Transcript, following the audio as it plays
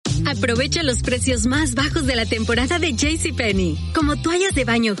Aprovecha los precios más bajos de la temporada de JCPenney. Como toallas de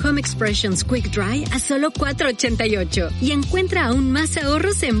baño Home Expressions Quick Dry a solo $4.88. Y encuentra aún más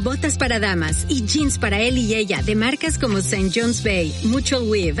ahorros en botas para damas y jeans para él y ella de marcas como St. John's Bay, Mutual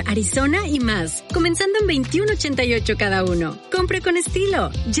Weave, Arizona y más. Comenzando en $21.88 cada uno. Compre con estilo.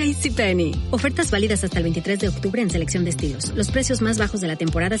 JCPenney. Ofertas válidas hasta el 23 de octubre en selección de estilos. Los precios más bajos de la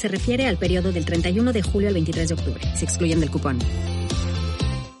temporada se refiere al periodo del 31 de julio al 23 de octubre. Se excluyen del cupón.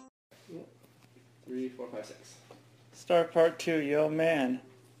 3, 4, 5, 6. Start part 2, yo man.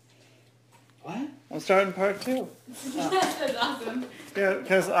 What? I'm starting part 2. That's awesome. Yeah,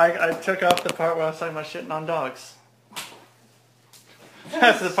 because I took out the part where I was talking about shitting on dogs.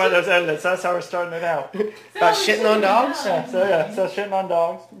 That's the part that was edited, so that's how we're starting it out. About shitting on dogs? So shitting on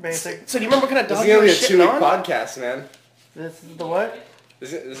dogs, basic. So do you remember what kind of This dog is you going were to be a shitting 2-week on? podcast, man. This is the what?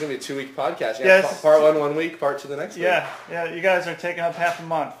 This is going to be a 2-week podcast. Yes. Part 1 1 week, part 2 the next week. Yeah, you guys are taking up half a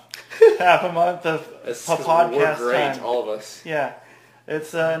month. Half a month of It's podcast we're great, time. all of us. Yeah,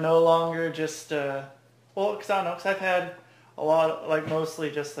 it's no longer just, well, because I don't know, because I've had a lot,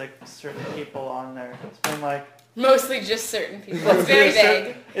 mostly just, certain people on there. It's been, Mostly just certain people. It's very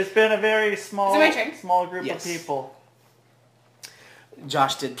vague. It's been a very small group Yes. of people.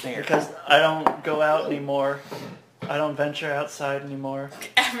 Josh did bear. Because I don't go out anymore. I don't venture outside anymore.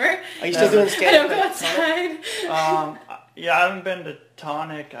 Ever? Are you still doing skate? I don't go outside. Yeah, I haven't been to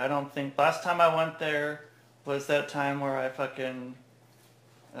Tonic, I don't think. Last time I went there was that time where I fucking...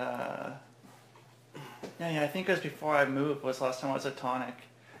 yeah, I think it was before I moved was the last time I was at Tonic.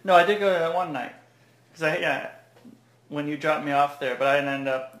 No, I did go that one night. Because when you dropped me off there, but I didn't end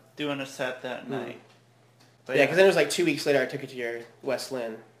up doing a set that night. But Yeah, because then it was 2 weeks later I took it to your West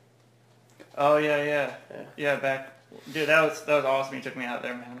Lynn. Oh, yeah. Yeah, back... Dude, that was awesome. You took me out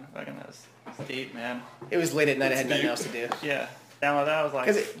there, man. Fucking, that was deep, man. It was late at night. I had nothing else to do. Yeah. That was like...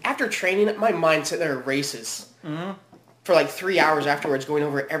 Because after training, my mind sat there races. Mm-hmm. For 3 hours afterwards, going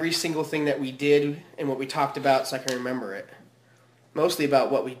over every single thing that we did and what we talked about so I can remember it. Mostly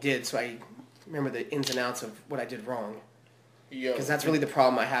about what we did so I remember the ins and outs of what I did wrong. Because that's really the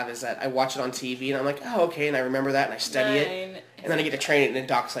problem I have is that I watch it on TV and I'm like, oh, okay, and I remember that and I study it. And then I get to train it and then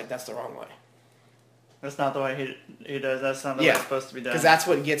Doc's like, that's the wrong way. That's not the way he does. That's not the way it's supposed to be done. Because that's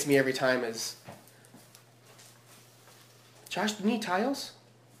what gets me every time is... Josh, do you need tiles?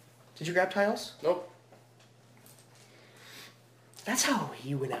 Did you grab tiles? Nope. That's how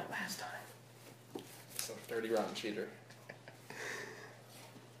he went out last time. Some dirty, rotten cheater.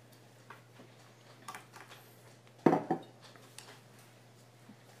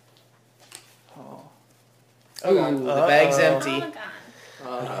 Oh, the bag's empty. Oh,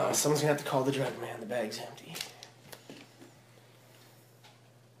 my God. Someone's going to have to call the drug man. The bag's empty.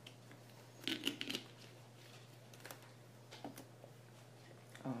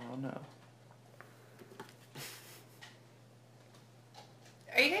 Oh, no.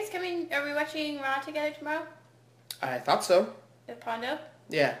 Are you guys coming? Are we watching Raw together tomorrow? I thought so. With Pondo?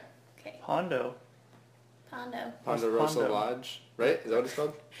 Yeah. Okay. Pondo. Ponderosa Pondo? Lodge, right? Is that what it's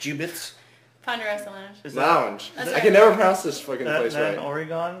called? Jubits. Ponderosa Lounge. Is Lounge. That's I right. can never pronounce this fucking place that right. in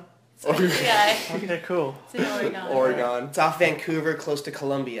Oregon? Yeah. Okay, cool. It's in Oregon. Oregon. It's off Vancouver, close to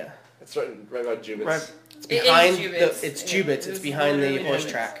Columbia. It's right about Jubits. Right. It's It is behind Jubits. It's It Jubits. is It's behind the literally horse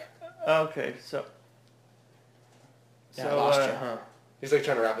Jubits. track. Okay, so... Yeah, I lost you, huh? He's trying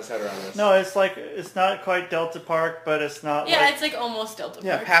to wrap his head around this. No, it's not quite Delta Park, but it's not Yeah, it's almost Delta Park.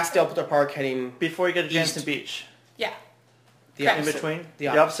 Yeah, past Delta Park heading before you get to East. Jansen Beach. Yeah. the Correct. In opposite. between? The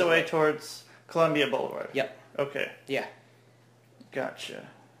opposite opposite way way. towards Columbia Boulevard. Yep. Okay, Yeah. gotcha.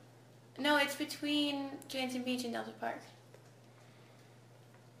 No, it's between Jansen Beach and Delta Park.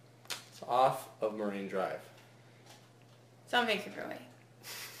 It's off of Marine Drive. It's on Vancouver Way.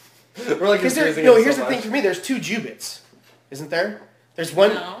 We're like Because confusing no, it here's so the thing much. for me. There's two Jubits, isn't there? There's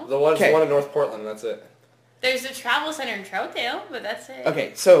one. No. The one Okay. in North Portland, that's it. There's a travel center in Troutdale, but that's it.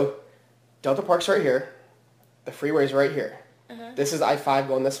 Okay, so Delta Park's right here. The freeway's right here. Uh-huh. This is I-5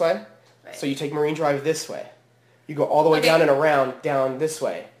 going this way. Right. So you take Marine Drive this way. You go all the way Okay. down and around down this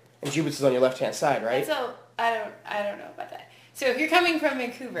way. And Jubits is on your left-hand side, right? So I don't know about that. So if you're coming from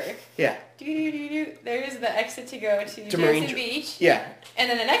Vancouver, Yeah. there is the exit to go to Jansen Marine Beach. Yeah. And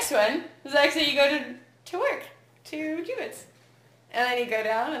then the next one is the exit you go to work, to Jubits. And then you go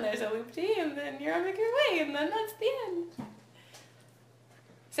down and there's a loop-de and then you're on Vancouver Way and then that's the end.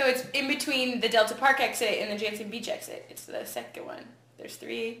 So it's in between the Delta Park exit and the Jansen Beach exit. It's the second one. There's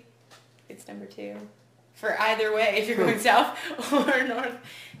 3. It's number 2. For either way, if you're going south or north,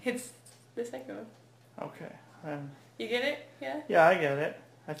 it's the second one. Okay. You get it? Yeah? Yeah, I get it.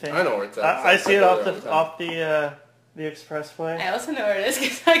 I think. I know where it's at. I see it It's off the The Expressway. I also know where it is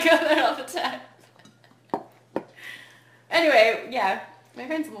because I go there all the time. Anyway, yeah. My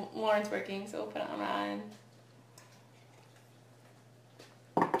friend's Lauren's working, so we'll put it on.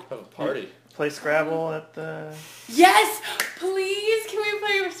 Have a party. Play Scrabble at the... Yes! Please, can we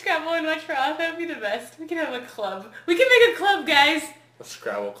play Scrabble and watch Raw? That would be the best. We can have a club. We can make a club, guys. A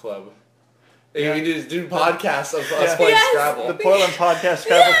Scrabble club. Yeah. We can do podcasts of us Yeah. playing Yes! Scrabble. The Portland Podcast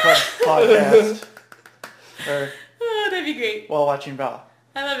Scrabble Club podcast. Or Oh, that'd be great. while watching Raw.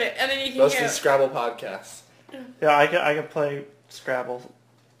 I love it. And then you can Mostly go... Scrabble podcasts. Yeah, I could play Scrabble.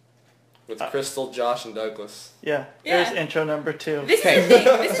 With Crystal, Josh, and Douglas. Yeah. Yeah. There's intro number 2. This Okay, is the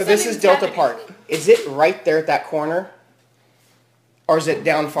thing. so this is something Delta happening. Park. Is it right there at that corner? Or is it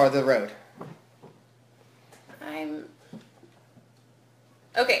down farther the road?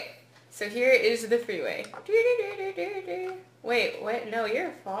 Okay, so here is the freeway. Wait, what? No,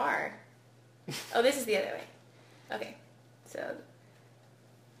 you're far. Oh, this is the other way. Okay, so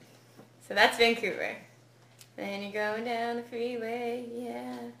that's Vancouver. Then you're going down the freeway,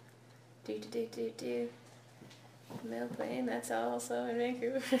 yeah. Do. Mill Plain, that's also in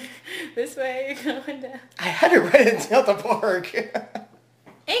Vancouver. This way, you're going down. I had it right at Delta Park.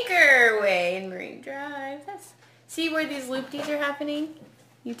 Anchor Way and Marine Drive. See where these loop-dees are happening?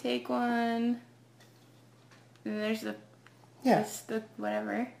 You take one, and there's the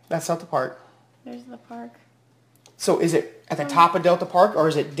whatever. That's Delta Park. There's the park. So is it at the top of Delta Park or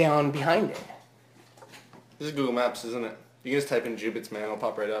is it down behind it? This is Google Maps, isn't it? You can just type in Jubits, man. It'll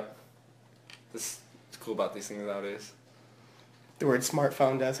pop right up. This is cool about these things nowadays. The word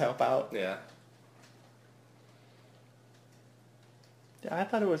smartphone does help out. Yeah. Yeah, I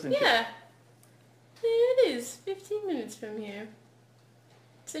thought it was in... Yeah. It is 15 minutes from here.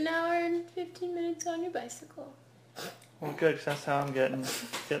 It's an hour and 15 minutes on your bicycle. Well, good, 'cause that's how I'm getting So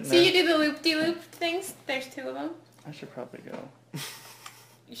there. you do the loop-de-loop things? There's 2 of them. I should probably go.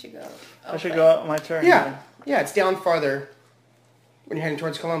 You should go. I should go out my turn. Yeah. Yeah, it's down farther when you're heading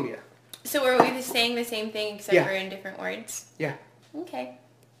towards Columbia. So are we just saying the same thing except Yeah. for in different words? Yeah. Okay.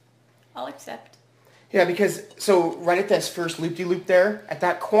 I'll accept. Yeah, because, so right at this first loop-de-loop there, at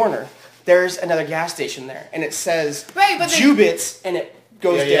that corner, there's another gas station there. And it says Right, but then- Jubits, and it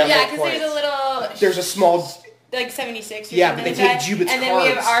goes Yeah, down. Yeah, that because there's a little... There's a small... like 76 or Yeah, something but they like take that. Jubit's And then we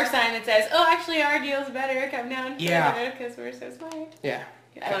have cards. our sign that says, oh, actually our deal's better, come down. Yeah. Because we're so smart. Yeah.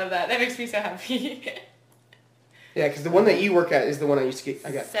 I love that. That makes me so happy. Yeah, because the one that you work at is the one I used to get...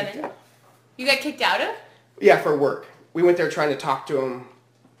 I got kicked 7. out. You got kicked out of? Yeah, for work. We went there trying to talk to them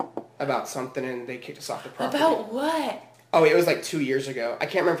about something, and they kicked us off the property. About what? Oh, it was like 2 years ago. I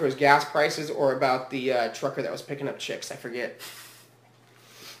can't remember if it was gas prices or about the trucker that was picking up chicks. I forget.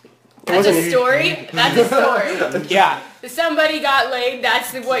 That's a story? That's a story. Yeah. Somebody got laid,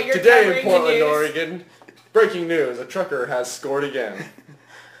 that's what you're Today covering in Portland, the news. Oregon, breaking news, a trucker has scored again.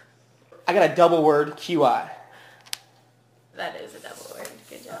 I got a double word, QI. That is a double word.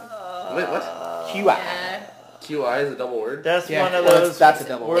 Good job. Wait, what? QI. Yeah. QI is a double word? That's Yeah, one of well, those that's a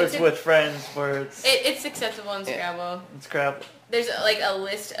double words word. with friends where It's acceptable in Scrabble. it's Scrabble. There's like a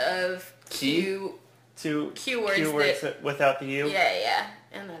list of Key? Two keywords that without the U. Yeah,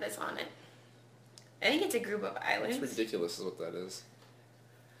 and that is on it. I think it's a group of islands. It's ridiculous is what that is.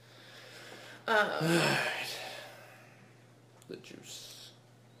 The juice.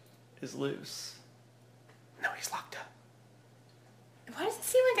 Is loose. No, he's locked up. Why does it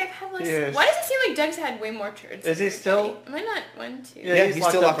seem like I've had less? Yes. Why does it seem like Doug's had way more turns? Is he than still- everybody? Am I not 1, 2? Yeah, Yeah, he's he's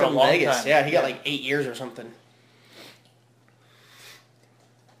locked still up locked for a up in long Vegas. time. Yeah, he got like 8 years or something.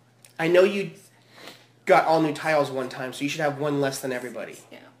 I know you got all new tiles one time, so you should have one less than everybody.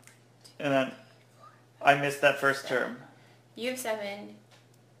 Yeah. And then I missed that first term. You have 7.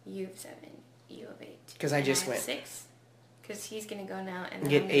 You have 7. You have 8. 'Cause I And just have went. 6. Because he's gonna go now, and You then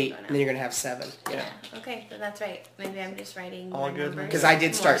get I'm gonna 8, go now. and then you're going to have 7. Yeah. Okay, so that's right. Maybe I'm just writing All your good. numbers 'Cause I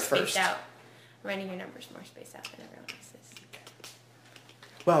did more start spaced first. Out. Writing your numbers more spaced out than everyone else's.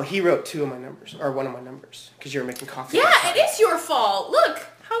 Well, he wrote 2 of my numbers, or 1 of my numbers, because you were making coffee. Yeah, it is your fault. Look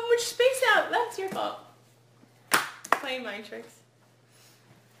how much space out. That's your fault. Playing mind tricks.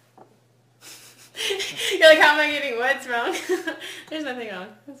 You're like, how am I getting what's wrong? There's nothing wrong.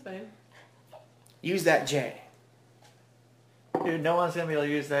 That's fine. Use that J. Dude, no one's gonna be able to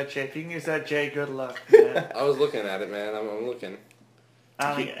use that J. If you can use that J, good luck, man. I was looking at it, man. I'm looking. I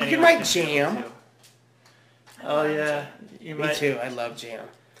don't think You can anyone write be jam. able to. Oh yeah, you Me might. too. I love jam.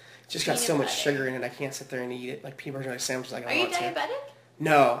 It's just got Peanut so much butter. sugar in it. I can't sit there and eat it like peanut butter and jelly sandwiches like Are I you want to. diabetic?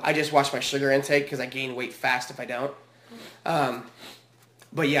 No, I just watch my sugar intake because I gain weight fast if I don't.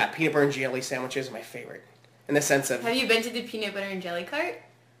 But yeah, peanut butter and jelly sandwiches are my favorite. In the sense of Have you been to the peanut butter and jelly cart?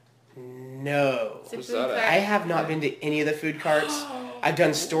 No. It's a What's food that cart. at? I have not been to any of the food carts. I've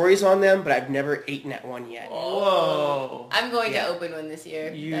done stories on them, but I've never eaten at one yet. Whoa. I'm going Yeah. to open one this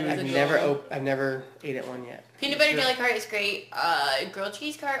year. You- That is a I've never ate at one yet. Peanut butter jelly cart is great. Grilled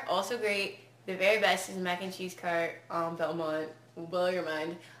cheese cart, also great. The very best is mac and cheese cart on Belmont. Will blow your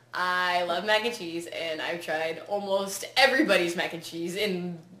mind. I love mac and cheese, and I've tried almost everybody's mac and cheese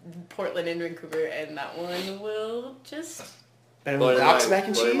in Portland and Vancouver, and that one will just... Better Blow than your Doc's mind. mac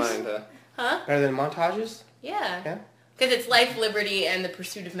and Blow your cheese? mind, huh? Huh? Better than Montage's? Yeah. Yeah. Because it's life, liberty, and the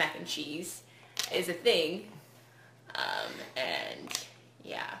pursuit of mac and cheese is a thing. And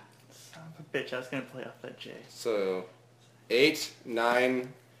yeah. Son of a bitch, I was going to play off that J. So, 8,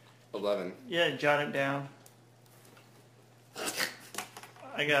 9, 11. Yeah, jot it down.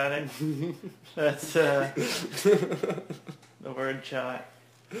 I got it. That's the word jot.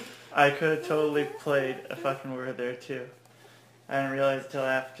 I could have totally played a fucking word there too. I didn't realize till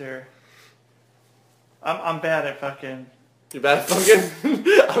after. I'm bad at fucking. You're bad at fucking...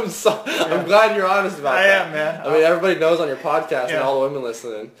 I'm glad you're honest about I that. am, man. I mean, everybody knows on your podcast and Yeah. all the women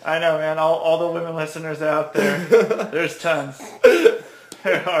listening. I know, man. All the women listeners out there, there's tons.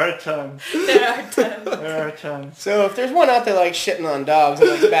 There are tons. There are tons. There are tons. So if there's one out there like shitting on dogs and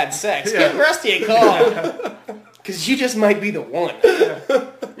like bad sex, give Rusty a call. Because you just might be the one.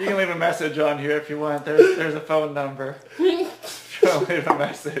 You can leave a message on here if you want. There's a phone number. Leave a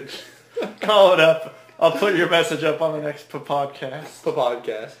message. Call it up. I'll put your message up on the next podcast. The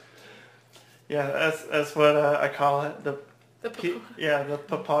podcast. Yeah, that's what I call it. The The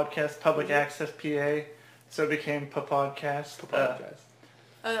podcast, public access PA. So it became podcast. Podcast.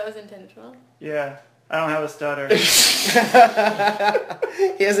 Oh, that was intentional. Yeah, I don't have a stutter.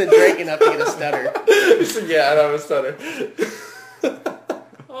 He hasn't drank enough to get a stutter. Yeah, I don't have a stutter.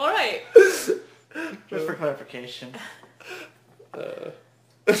 All right. Just for clarification.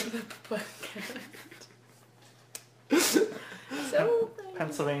 So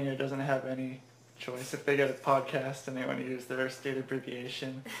Pennsylvania doesn't have any choice. If they get a podcast and they want to use their state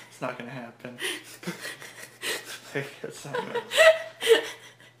abbreviation, it's not going to happen. They get something.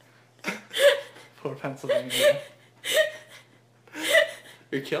 Poor Pennsylvania.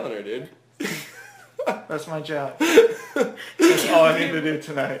 You're killing her, dude. That's my job. That's all I need to do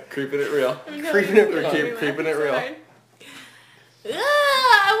tonight. Creeping it real. Creeping it real. Keeping it real.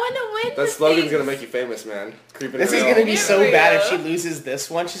 I want to win. That slogan's gonna make you famous, man. Creeping This it is real. going to be so Here we bad go. if she loses this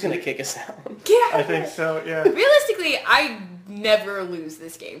one. She's going to kick us out. Get out I of think here. so, yeah. Realistically, I never lose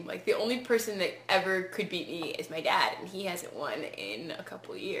this game. Like, the only person that ever could beat me is my dad, and he hasn't won in a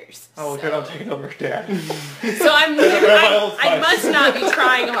couple years. Oh, so. good, I'm taking over Dad. So Old I Spice. must not be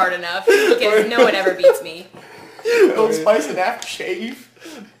trying hard enough because no one ever beats me. Old Spice and aftershave.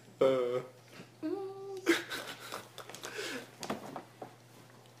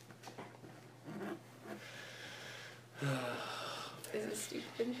 This is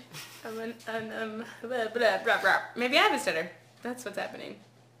stupid. Blah, blah, blah, blah. Maybe I have a stutter. That's what's happening.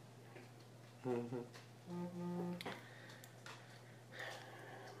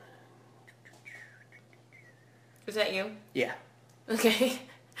 Was that you? Yeah. Okay.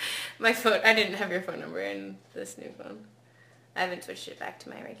 My phone, I didn't have your phone number in this new phone. I haven't switched it back to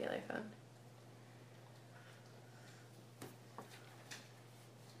my regular phone.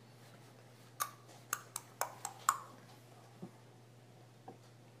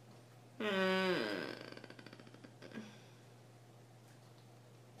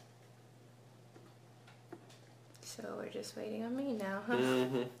 So we're just waiting on me now, huh?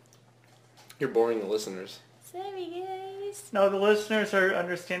 You're boring the listeners. Sorry, guys. No, the listeners are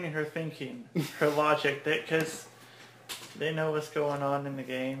understanding her thinking, her logic, because they know what's going on in the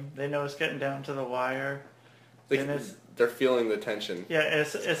game. They know it's getting down to the wire. And They're feeling the tension. Yeah,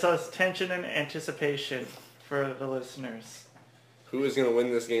 it's us tension and anticipation for the listeners. Who is gonna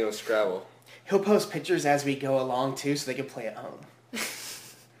win this game of Scrabble? He'll post pictures as we go along, too, so they can play at home.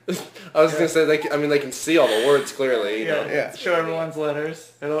 I was gonna say they can see all the words clearly. You know? Yeah. Show everyone's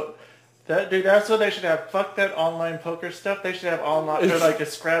letters. That's what they should have. Fuck that online poker stuff. They should have online, or like a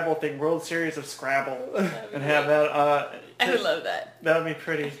Scrabble thing, World Series of Scrabble, and have that. I would love that. That would be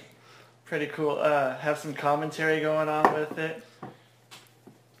pretty cool. Have some commentary going on with it.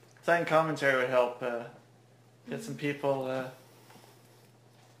 Sign commentary would help get some people.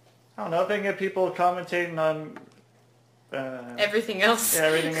 I don't know if they can get people commentating on. Everything else. Yeah,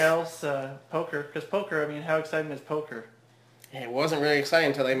 everything else. Poker, because poker. I mean, how exciting is poker? It wasn't really exciting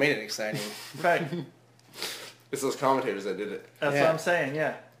until they made it exciting. Right. It's those commentators that did it. That's Yeah. what I'm saying.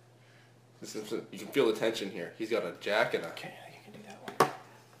 Yeah. You can feel the tension here. He's got a jack and a... Okay, you can do that one.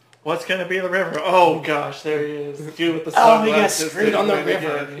 What's gonna be in the river? Oh gosh, there he is. Dude with the Oh, he got sunglasses. screwed on the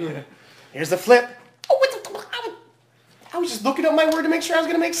river. Here's the flip. Oh, what the... I was just looking up my word to make sure I was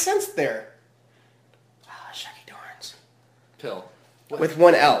going to make sense there. Ah, shucky darns. Pill. With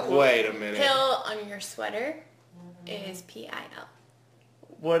one L. Wait a minute. Pill on your sweater is P-I-L.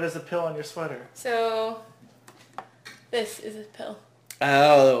 What is a pill on your sweater? So, this is a pill.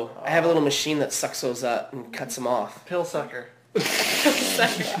 Oh, I have a little machine that sucks those up and cuts them off. Pill sucker.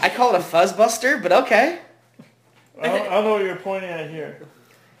 I call it a fuzz buster, but okay. I don't know what you're pointing at here.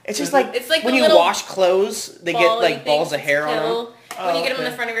 It's just like, It's like when the you little wash clothes, they get bally like balls of things, hair on them. pill. When you get them on okay.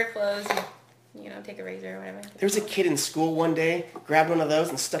 the front of your clothes, you know, take a razor or whatever. There was a kid in school one day, grabbed one of those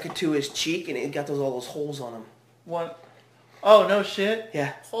and stuck it to his cheek, and it got all those holes on him. What? Oh, no shit.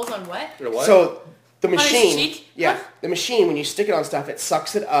 Yeah. Holes on what? What? So the his machine, cheek? yeah, Huh? the machine, when you stick it on stuff, it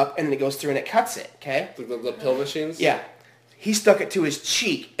sucks it up, and then it goes through and it cuts it, okay? The pill machines? Yeah. He stuck it to his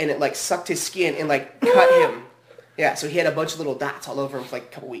cheek, and it like sucked his skin and like cut him. Yeah, so he had a bunch of little dots all over him for like a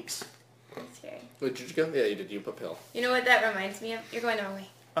couple weeks. That's scary. Wait, did you go? Yeah, you did. You put pill. You know what that reminds me of? You're going the wrong way.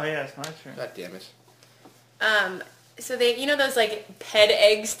 Oh yeah, it's my turn. God damn it. So they, you know those like ped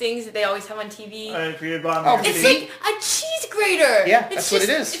eggs things that they always have on TV? If you had bought Oh, me It's feet? like a cheese grater. Yeah, It's that's what it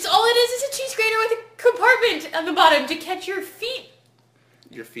just- is. It's all it is a cheese grater with a compartment on the bottom to catch your feet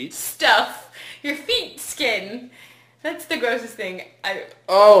Your feet? stuff. Your feet skin. That's the grossest thing.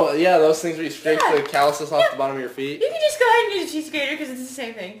 Oh, yeah, those things where you scrape Yeah. the calluses off the bottom of your feet. You can just go ahead and use a cheese grater because it's the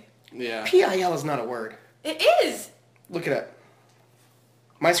same thing. Yeah. PIL is not a word. It is. Look it up.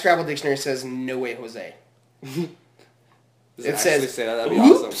 My Scrabble dictionary says no way, Jose. Does It actually says, say that? That'd be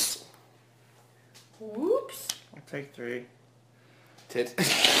awesome. oops. Whoops. I'll take 3. Tit.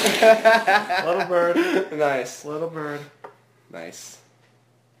 Little bird. Nice. Little bird. Nice.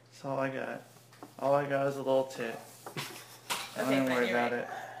 That's all I got. All I got is a little tit. I don't Okay, even fine, worry you're about right. it.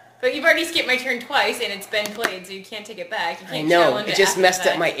 But you've already skipped my turn twice and it's been played, so you can't take it back. You can't I know, challenge it just after messed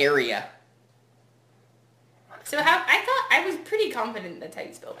that. up my area. So how I thought I was pretty confident that's how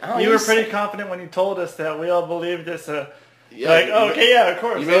you spelled it. Oh, You were s- pretty confident when you told us that. We all believed this. Yeah, Like, you- okay, yeah, of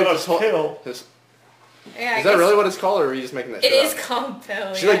course. You made that it was this whole... pill. This, Yeah, I is that guess really what it's called, or are you just making that it shit is up? called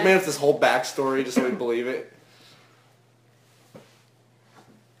pill. She yeah. like made up this whole backstory just so we believe it.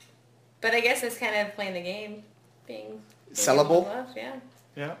 But I guess it's kind of playing the game, being Sellable? Yeah.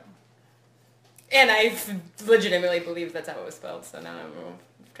 Yeah. And I legitimately believe that's how it was spelled. So now I'm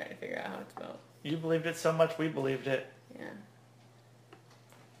trying to figure out how it's spelled. You believed it so much, we believed it. Yeah.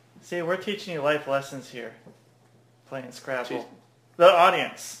 See, we're teaching you life lessons here. Playing Scrabble. Jeez. The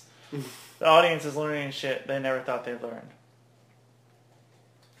audience. The audience is learning shit they never thought they'd learn.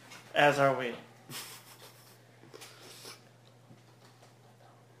 As are we.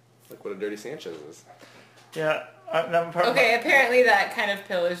 Like what a dirty Sanchez is. Yeah. I'm part Okay, apparently that kind of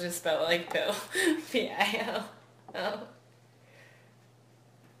pill is just spelled like pill. P-I-L. Oh.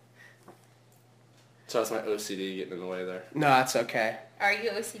 So that's my OCD getting in the way there. No, it's okay. Are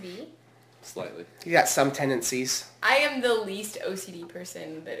you OCD? Slightly. You got some tendencies. I am the least OCD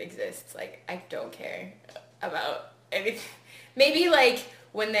person that exists. Like, I don't care about anything. Maybe, like,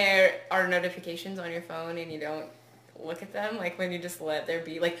 when there are notifications on your phone and you don't look at them, like, when you just let there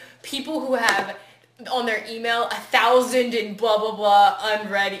be, like, people who have on their email 1,000 and blah, blah, blah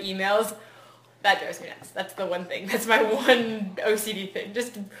unread emails, that drives me nuts. That's the one thing. That's my one OCD thing.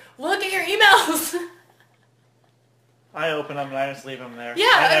 Just look at your emails. I open them and I just leave them there. Yeah.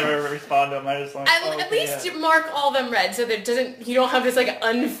 I never respond to them. I just like, oh, At okay, least yeah. mark all them red so that you don't have this like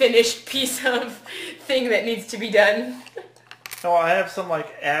unfinished piece of thing that needs to be done. No, I have some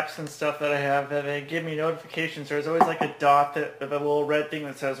like apps and stuff that I have that they give me notifications. There's always like a dot with a little red thing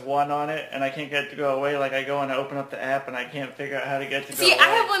that says 1 on it, and I can't get it to go away. Like I go and open up the app and I can't figure out how to get it to go See, away. I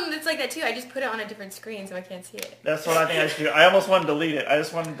have one that's like that too. I just put it on a different screen so I can't see it. That's what I think I should do. I almost want to delete it. I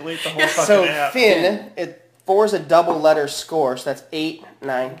just want to delete the whole fucking So, app. Finn, 4 is a double letter score, so that's 8,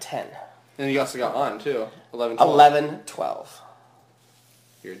 9, 10. And you also got on too. 11, 12. 11, 12.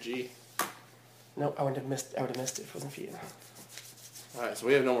 You're a G. Nope, I would have missed it if it wasn't for you. Alright, so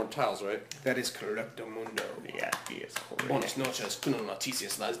we have no more tiles, right? That is correcto mundo. Yeah, yes. Buenas noches, tú no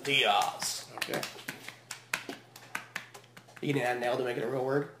noticias las días. Okay. You gonna add an L to make it a real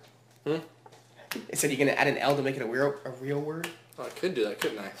word? Hmm? It said you're gonna add an L to make it a real word? Oh, I could do that,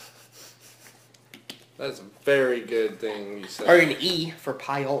 couldn't I? That is a very good thing you said. Or an E for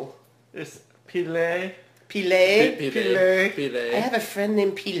pile. It's Pile. Pile. Pile. I have a friend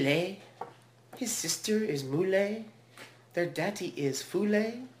named Pile. His sister is Moule. Their daddy is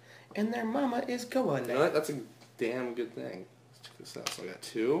Foule. And their mama is Goale. You know what? That's a damn good thing. Let's check this out. So I got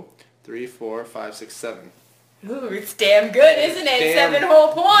 2, 3, 4, 5, 6, 7. Ooh, it's damn good, isn't it? Damn- 7 whole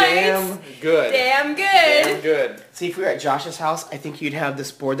points. Damn good. Damn good. Damn good. See, if we were at Josh's house, I think you'd have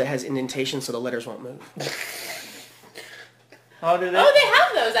this board that has indentation so the letters won't move. Oh, do they? Oh, they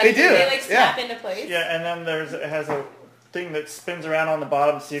have those. Actually. do, They like snap yeah. into place. Yeah, and then it has a thing that spins around on the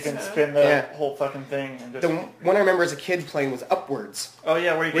bottom so you can spin the Yeah. whole fucking thing. And just, The one I remember as a kid playing was upwards. oh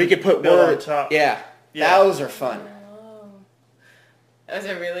yeah, where Where you could put build on words. top. Yeah. Those are fun. That was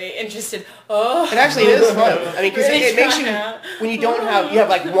a really interested. Oh. It actually is fun. I mean, because Really it makes you, trying. when you don't have, you have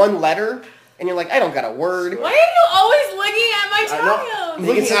like one letter, and you're like, I don't got a word. Why are you always looking at my I know. child?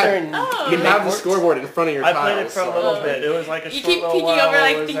 You can sit there and Oh. You you can have the words. scoreboard in front of your I tiles. played it for a little bit. It was like a You short keep little peeking while over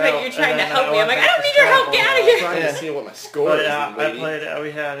like it was think that out, you're trying and to then help me. I'm went like, I back don't to need your help. Scrabble. Get out of I'm here. trying Yeah. to see what my score But is, yeah, I lady. played it.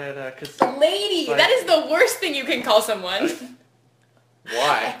 We had it because Lady, Like- that is the worst thing you can call someone.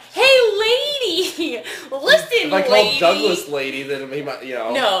 Why? Hey, lady, listen, If I call lady. Douglas lady, then he might, you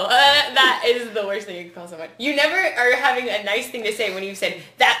know. No, that is the worst thing you can call someone. You never are having a nice thing to say when you said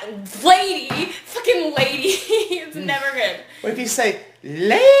that lady, fucking lady. It's never good. What if you say,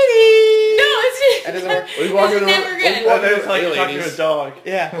 lady? No, it's That doesn't work. What if you walk It's into a- never what if you good. walk it's like Hey, talking to a ladies. dog.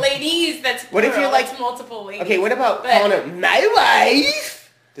 Yeah. Ladies, that's What if plural, you're like- that's multiple ladies. Okay, what about But- calling it my wife?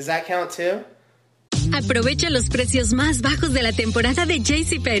 Does that count too? Aprovecha los precios más bajos de la temporada de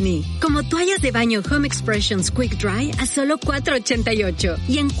JCPenney. Como toallas de baño Home Expressions Quick Dry a solo $4.88.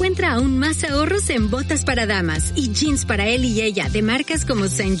 Y encuentra aún más ahorros en botas para damas y jeans para él y ella de marcas como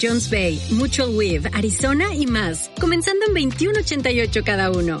St. John's Bay, Mutual Weave, Arizona y más. Comenzando en $21.88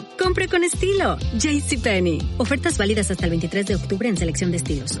 cada uno. Compre con estilo. JCPenney. Ofertas válidas hasta el 23 de octubre en selección de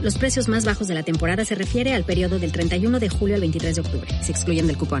estilos. Los precios más bajos de la temporada se refiere al periodo del 31 de julio al 23 de octubre. Se excluyen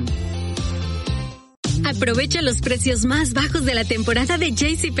del cupón. Aprovecha los precios más bajos de la temporada de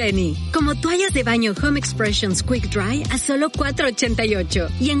JCPenney. Como toallas de baño Home Expressions Quick Dry a solo $4.88.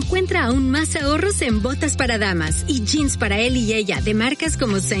 Y encuentra aún más ahorros en botas para damas y jeans para él y ella de marcas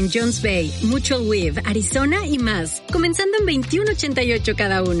como St. John's Bay, Mutual Weave, Arizona y más. Comenzando en $21.88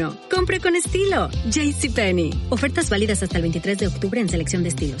 cada uno. Compre con estilo. JCPenney. Ofertas válidas hasta el 23 de octubre en selección de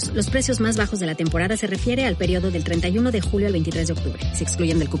estilos. Los precios más bajos de la temporada se refiere al periodo del 31 de julio al 23 de octubre. Se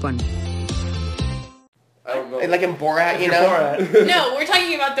excluyen del cupón. I don't know. Like in Borat, you know? Borat. No, we're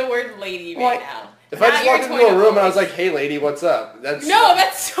talking about the word lady right What? now. If I Not just your walked into tone a of room and I voice. was like, hey lady, what's up? That's No,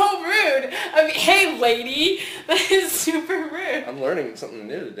 that's so rude. I mean, hey, lady. That is super rude. I'm learning something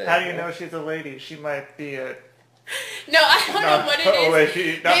new today. How do you know she's a lady? She might be a... No, I don't know what it is.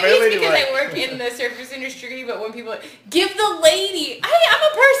 Lady, not Maybe very it's because ladylike. I work in the surface industry, but when people give the lady, I'm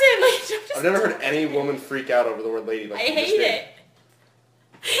a person. Like, don't just I've never heard any woman freak out over the word lady. Like I you just hate did. it.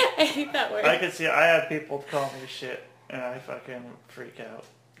 I hate that word. I can see, I have people call me shit, and I fucking freak out.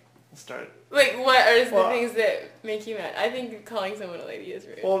 Start. Like, what are the Well- things that make you mad? I think calling someone a lady is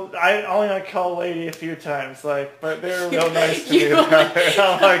rude. Well, I only like call lady a few times, like, but they're real nice to You me about it.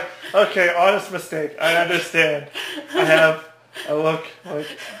 I'm like, okay, honest mistake. I understand. I look like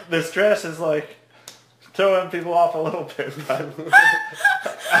this dress is like throwing people off a little bit, but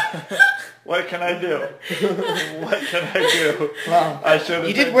what can I do? What can I do? Well, I should.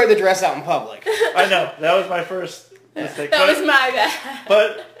 you did wear the dress out in public. I know that was my first mistake. that but, was my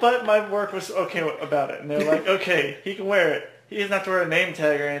bad. but my work was okay about it, and they're like, okay, he can wear it. He doesn't have to wear a name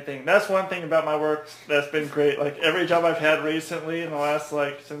tag or anything. That's one thing about my work that's been great. Like every job I've had recently in the last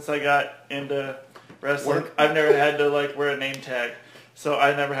since I got into wrestling, Work. I've never had to wear a name tag. So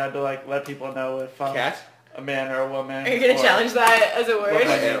I never had to let people know if I'm Cat? a man or a woman. Are you gonna or challenge that as a What word?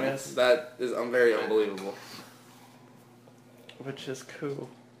 my I am. name is. That is very unbelievable. Which is cool.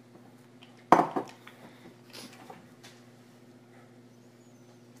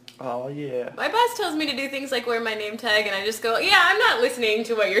 Oh yeah. My boss tells me to do things like wear my name tag, and I just go, yeah, I'm not listening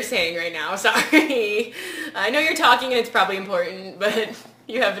to what you're saying right now. Sorry. I know you're talking, and it's probably important, but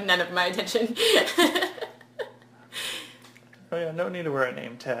you have none of my attention. Oh yeah, no need to wear a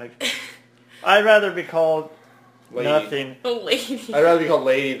name tag. I'd rather be called Lady. nothing. Oh, lady. I'd rather be called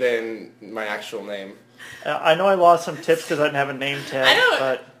lady than my actual name. I know I lost some tips because I didn't have a name tag, I don't.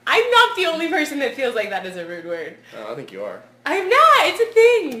 but I'm not the only person that feels like that is a rude word. I think you are. I'm not. It's a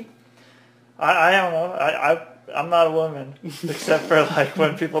thing. I don't know. I'm not a woman, except for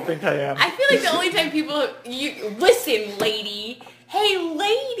when people think I am. I feel like the only time people you listen, lady. Hey,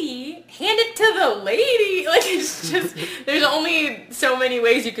 lady, hand it to the lady. Like it's just there's only so many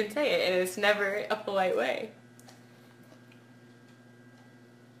ways you can say it, and it's never a polite way.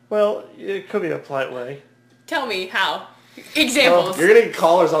 Well, it could be a polite way. Tell me how. Examples. You're gonna get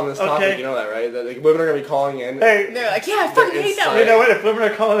callers on this topic, Okay. you know that, right? That women are gonna be calling in. Hey, They're like, yeah, I fucking hate that Sorry. you word. know what? If women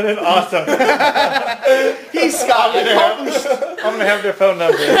are calling in, awesome. He's Scotland. I'm gonna have their phone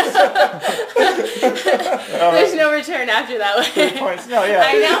numbers. There's no return after that 3 one. points. No, yeah.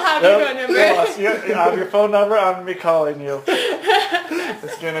 I now have your phone number. Yes, you have your phone number. I'm gonna be calling you.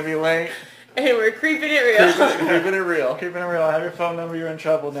 It's gonna be late. And we're creeping it real. Keeping it real. Keeping it real. I have your phone number. You're in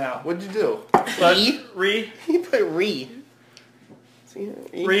trouble now. What'd you do? But Re? You put re. See,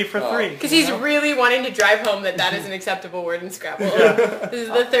 Re for 3. Because he's really wanting to drive home that is an acceptable word in Scrabble. This is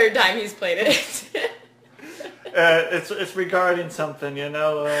the 3rd time he's played it. It's regarding something, you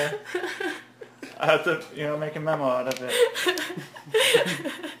know. I have to, make a memo out of it.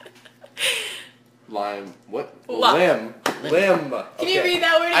 Lime. What? Lim. Limb. Can you read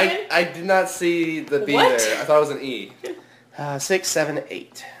that word again? I did not see the B What? there. I thought it was an E. 6, 7,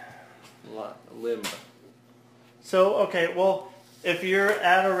 8. Limb. So, okay, well, if you're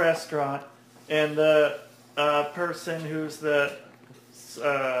at a restaurant and the person who's the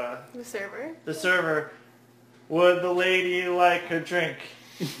server, would the lady like a drink?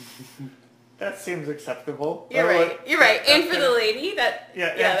 That seems acceptable. You're right. And for the lady,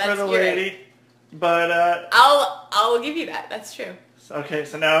 and for the lady. Right. But I'll give you that. That's true. Okay,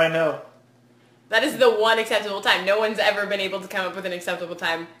 so now I know. That is the one acceptable time. No one's ever been able to come up with an acceptable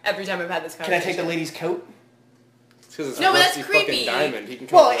time every time I've had this Can I conversation. take the lady's coat? No, but that's creepy. Diamond. He can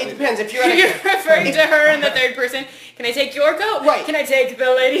Well, it depends. If you're at You're referring to her in the 3rd person. Can I take your coat? Right. Can I take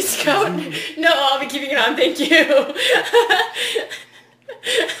the lady's coat? No, I'll be keeping it on. Thank you.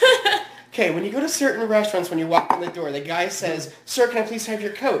 Okay, when you go to certain restaurants, when you walk in the door, the guy says, "Sir, can I please have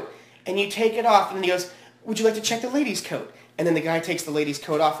your coat?" And you take it off, and then he goes, "Would you like to check the lady's coat?" And then the guy takes the lady's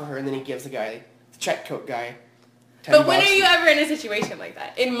coat off of her, and then he gives the guy, the check coat guy, $10. But when are you ever in a situation like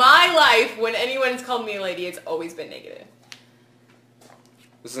that? In my life, when anyone's called me a lady, it's always been negative.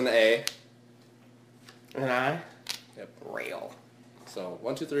 This is an A. And an I? Yep. Rail. So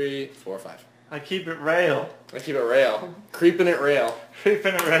 1, 2, 3, 4, 5. I keep it rail. I keep it rail. Creeping it rail.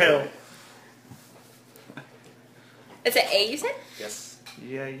 Creeping it rail. It's an A, you said? Yes.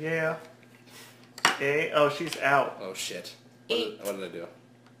 Yeah. A. Oh, she's out. Oh shit. 8. What did I do?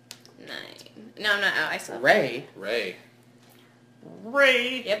 9. No, I'm not out. I still have Ray. Ray.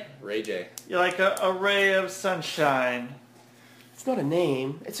 Ray. Yep. Ray J. You're like a ray of sunshine. It's not a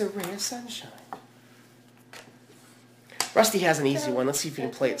name. It's a ray of sunshine. Rusty has an easy one. Let's see if we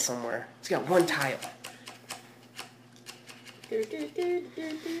can play it somewhere. It's got one tile.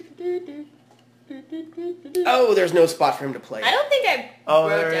 Oh, there's no spot for him to play. I don't think I Oh,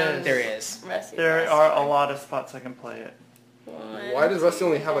 wrote there down. is. There is. Rusty's There last are a one. lot of spots I can play it. 1, Why does Rusty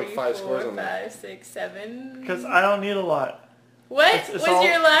only have, like, 2, 5 3, scores 4, on that? 5, 6, 7. Because I don't need a lot. What it's was all-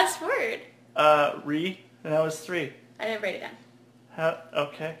 your last word? Re, and that was 3. I didn't write it down.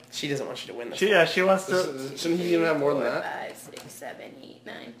 Okay. She doesn't want you to win this. She wants to... Shouldn't he even have more than 4, that? 5, 6, 7, 8,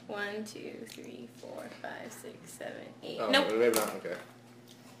 9. 1, 2, 3, 4, 5, 6, 7, 8. Oh, Nope. maybe not. Okay.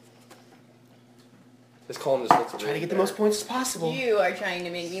 This column just looks Try really to get the bare. most points as possible. You are trying to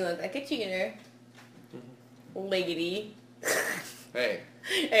make me look like a cheater. Leggedy. Hey.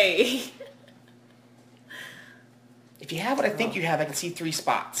 Hey. If you have what I think you have, I can see 3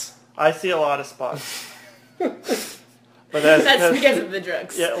 spots. I see a lot of spots. But that's because of the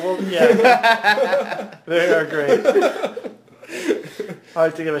drugs. Yeah, well, yeah. They are great. I'd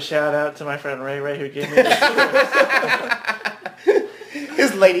like to give a shout out to my friend Ray who gave me this.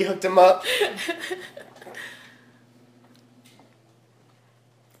 His lady hooked him up.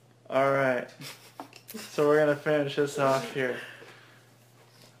 All right. So we're going to finish this off here.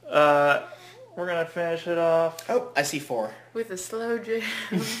 We're going to finish it off. Oh, I see 4. With a slow jam.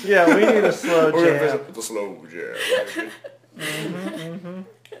 Yeah, we need a slow We're gonna jam. visit with the slow jam.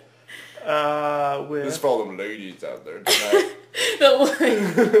 This is for all them ladies out there tonight.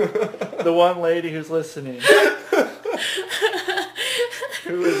 The one lady who's listening.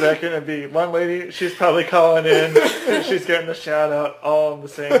 Who is that going to be? One lady, she's probably calling in. And she's getting a shout out all on the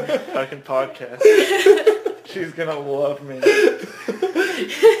same fucking podcast. She's going to love me.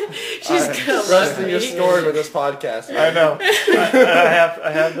 She's gonna love Rusty, me. you're scoring with this podcast. I know.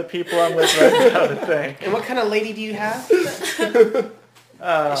 I have the people I'm with right now to thank. And what kind of lady do you have?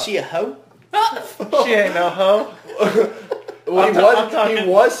 Is she a hoe? She ain't no hoe. Well, he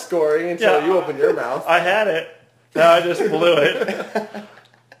was scoring until Yeah. you opened your mouth. I had it. Now I just blew it.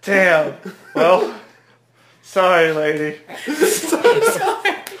 Damn. Well, sorry, lady. Sorry.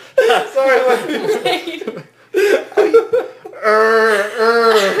 Sorry, lady.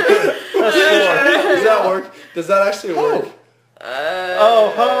 That's 4. Does that work? Does that actually work?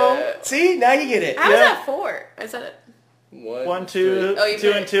 Oh, ho. See? Now you get it. How is that 4? I said it. 1, 2, Oh, you 2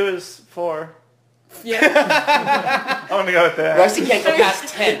 put and 2 is 4. Yeah. I'm gonna go with that. Rusty can't go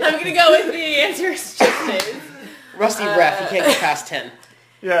past 10. I'm gonna go with the answer is just is. Rusty ref, he can't go past 10.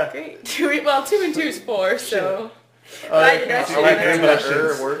 Yeah. Great. 2 and 2 is 4, so... Okay. That's Are we agreeing that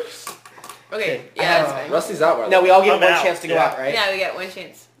error works? Okay, yeah, that's fine. Rusty's out, by the No, way. we all get I'm one out. chance to go Yeah. out, right? Yeah, we got one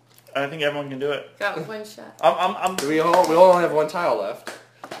chance. I think everyone can do it. Got one shot. I'm. We all have one tile left.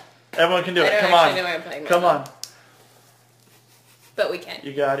 Everyone can do I it. don't Come actually know on. why I'm playing Come right on. now. But we can.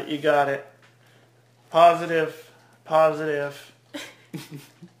 You got it. You got it. Positive. Positive.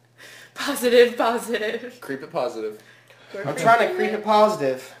 Positive. Creep it positive. I'm trying to creep it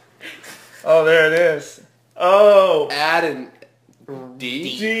positive. Oh, there it is. Oh. Add an D.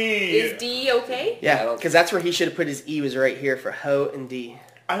 D. Is D okay? I Yeah, don't- because that's where he should have put his E was right here for Ho and D.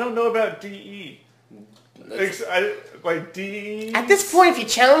 I don't know about DE. That's- Like D. At this point, if you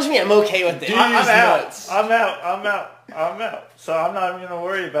challenge me, I'm okay with it. D- I'm He's out. nuts. I'm out. So I'm not even gonna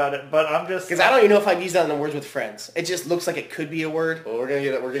worry about it. But I'm just. Because I don't even know if I've used that in the words with friends. It just looks like it could be a word. Well, we're gonna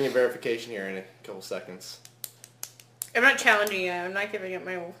get verification here in a couple seconds. I'm not challenging you. I'm not giving up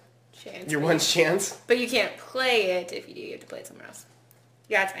my chance. Your one chance. But you can't play it if you do. You have to play it somewhere else.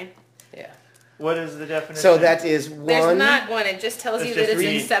 Yeah, it's fine. Yeah. What is the definition? So that is There's one. not one. It just tells It's you that just it's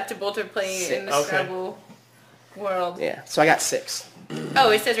read. acceptable to play in the Okay. Scrabble world. Yeah. So I got 6.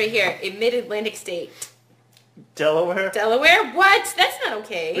 Oh, it says right here, mid-Atlantic state. Delaware. Delaware? What? That's not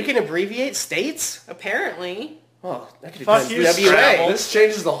okay. We can abbreviate states. Apparently. Oh, that could Fuck be you, WA. Scrabble. This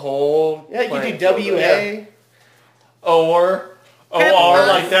changes the whole. Yeah, you could playing do field. WA. Or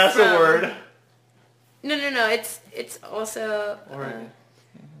like that's a From- word. No. It's also... Or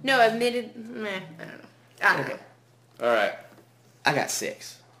No, admitted... Meh, I don't know. I don't Okay. All right. I got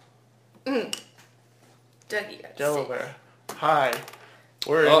 6. know. Dougie got Delaware. Hi.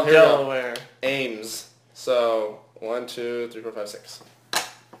 We're Oh, in here we go. Delaware. Ames. So 1, 2, 3, 4, 5, 6.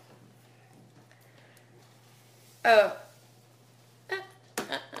 Oh.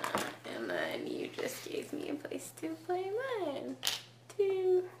 And then you just gave me a place to play mine.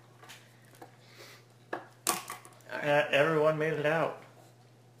 2. Yeah, everyone made it out.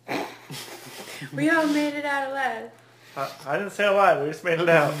 We all made it out alive. I didn't say a lie. We just made it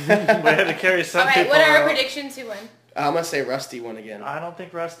out. We had to carry some Alright, people what are our out. predictions? Who won? I'm going to say Rusty won again. I don't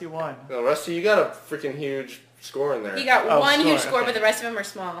think Rusty won. No, Rusty, you got a freaking huge score in there. You got Oh, one score, huge score, okay. but the rest of them are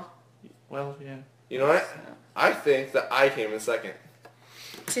small. Well, yeah. You know what? I think that I came in second.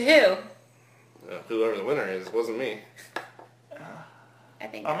 To who? Whoever the winner is, it wasn't me. I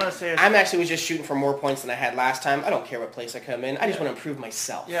think. I'm gonna say. I'm actually was just shooting for more points than I had last time. I don't care what place I come in. I just want to improve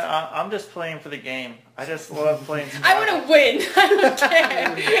myself. Yeah, I'm just playing for the game. I just love playing. I want to win. I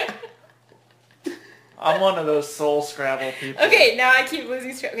don't care. I'm one of those soul Scrabble people. Okay, now I keep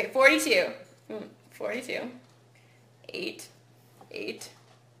losing straight. Okay, 42. 42. 8.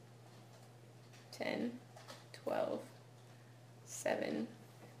 10. 12. 7.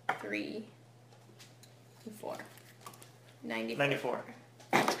 3. 4. 94. 94.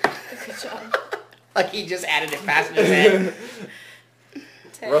 Good job. Like he just added it fast in his head.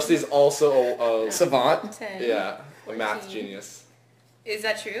 10. Rusty's also a Savant. 10. yeah, a math 14. genius. Is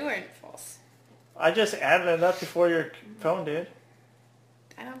that true or false? I just added it up before your phone did.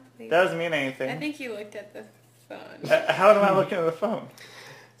 I don't believe That doesn't mean anything. I think you looked at the phone. How am I looking at the phone?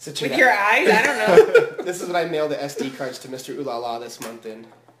 So With your eyes? I don't know. This is what I mailed the SD cards to Mr. Ooh La La this month in.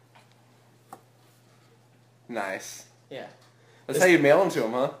 Nice. Yeah. That's how you mail them to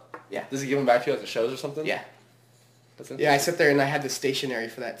him, huh? Yeah. Does he give them back to you at the shows or something? Yeah. That's Yeah, I interesting. sit there and I had the stationery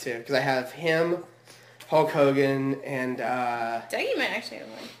for that too. Because I have him, Hulk Hogan, and Dougie might actually have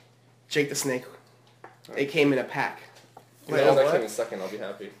one. Jake the Snake. They came in a pack. If that was Wait, actually what? in second, I'll be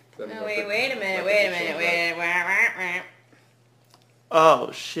happy. That means No, my wait a minute, my wait a prediction minute, was wait.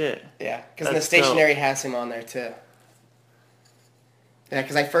 Oh shit. Yeah, because the That's stationery has him on there too. Yeah,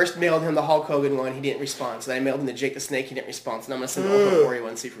 because I first mailed him the Hulk Hogan one, he didn't respond. So then I mailed him the Jake the Snake, he didn't respond. So now I'm going to send the Open Ori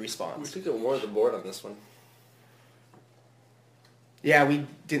one, see if he right. We responds. took more of the board on this one. Yeah, we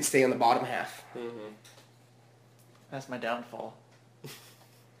didn't stay on the bottom half. Mm-hmm. That's my downfall.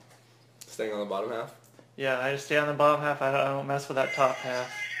 Staying on the bottom half. Yeah, I just stay on the bottom half. I don't mess with that top half.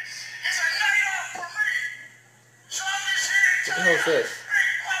 What the hell is this?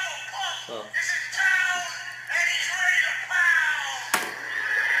 Oh.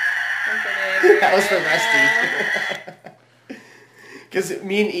 That was for Rusty. Because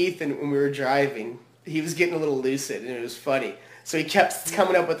me and Ethan, when we were driving, he was getting a little lucid, and it was funny. So he kept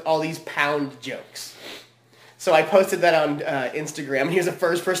coming up with all these pound jokes. So I posted that on Instagram, and he was the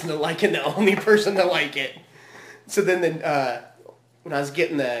first person to like it and the only person to like it. So then when I was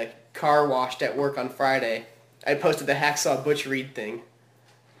getting the car washed at work on Friday, I posted the Hacksaw Butch Reed thing.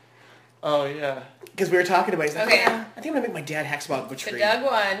 Oh yeah. Because we were talking about it. He's like, Okay. I think I'm going to make my dad Hacksaw Butch So Reed. Doug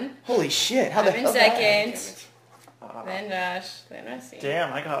won. Holy shit. How the I'm in hell second. Oh, Then Josh. Then Rusty.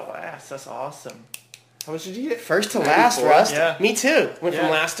 Damn, I got last. That's awesome. How much did you get? First to last, Rust. Yeah. Me too. Went from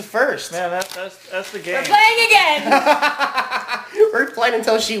last to first. Man, that's the game. We're playing again! We're playing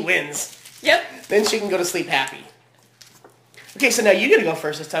until she wins. Yep. Then she can go to sleep happy. Okay, so now you get to go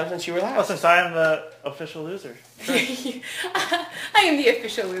first this time since you were Oh, last. since I am the official loser. I am the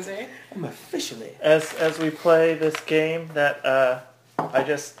official loser. I'm officially. As we play this game that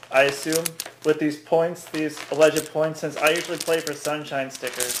I assume with these points, these alleged points, since I usually play for sunshine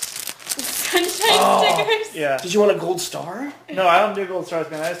stickers. Sunshine stickers? Yeah. Did you want a gold star? No, I don't do gold stars,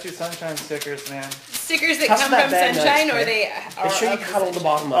 man. I just do sunshine stickers, man. Stickers that Toss come that from bad sunshine, nuts, or they are Make sure you of the cuddle the sunshine?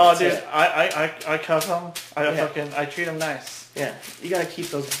 bottom Oh, of it. dude, I cuff them. Yeah. I treat them nice. Yeah, you gotta keep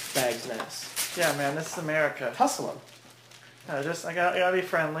those bags nice. Yeah, man, this is America. Tussle them. I gotta be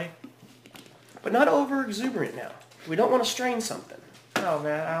friendly. But not over exuberant now. We don't want to strain something. No,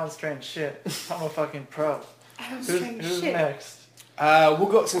 man, I don't strain shit. I'm a fucking pro. I don't Who's strain shit. next? We'll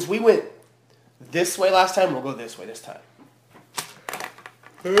go, since we went this way last time, we'll go this way this time.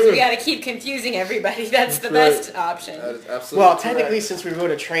 So we gotta keep confusing everybody. That's the Right. best option. That is absolutely Well, correct. technically, since we wrote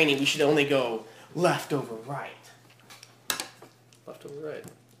a training, we should only go left over right. Left over right.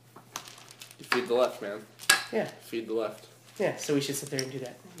 You feed the left, man. Yeah, Feed the left. yeah, so we should sit there and do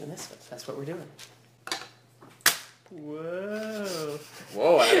that. And that's what we're doing. Whoa.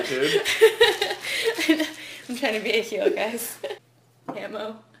 Whoa, attitude. I'm trying to be a heel, guys.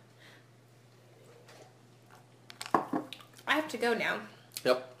 Ammo. I have to go now.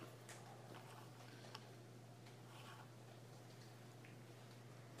 Yep.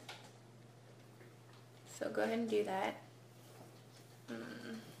 So go ahead and do that.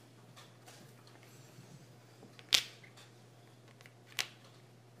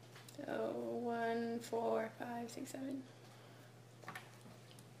 So 1, 4, 5, 6, 7.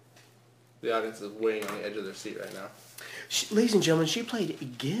 The audience is waiting on the edge of their seat right now. Ladies and gentlemen, she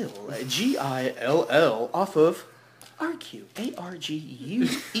played Gill, Gill, off of RQ,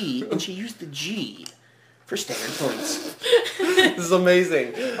 ARGUE, and she used the G for standard points. This is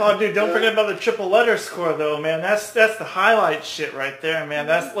amazing. Oh, dude, don't forget about the triple letter score, though, man. That's the highlight shit right there, man.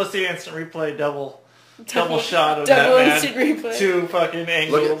 Let's see instant replay double shot of Double that, man. instant replay. 2 fucking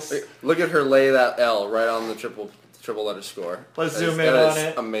angles. Look at her lay that L right on the triple letter score. Let's That zoom is- in that on is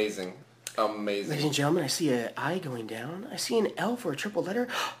it. Amazing. Ladies Amazing. and gentlemen, I see an I going down. I see an L for a triple letter.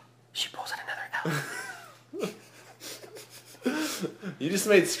 She pulls out another L. You just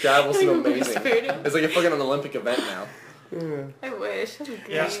made Scrabble seem amazing. Spirit. It's like you're fucking an Olympic event now. I wish. That'd be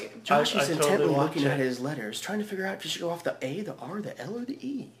great. Yeah. Josh is I totally intently watch looking it. at his letters, trying to figure out if he should go off the A, the R, the L, or the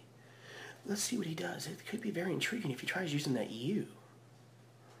E. Let's see what he does. It could be very intriguing if he tries using that U.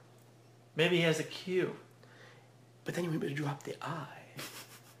 Maybe he has a Q. But then you might be able to drop the I.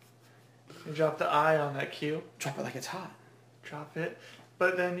 You drop the I on that Q. Drop it like it's hot. Drop it.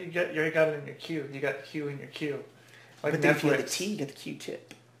 But then you got it in your Q. You got Q in your Q. Like But then if you Netflix. get the T, you get the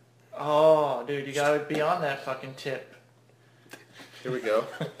Q-tip. Oh, dude, you gotta be on that fucking tip. Here we go.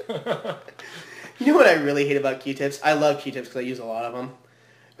 You know what I really hate about Q-tips? I love Q-tips because I use a lot of them.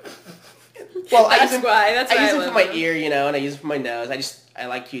 Well, I use them for my them. ear, you know, and I use them for my nose. I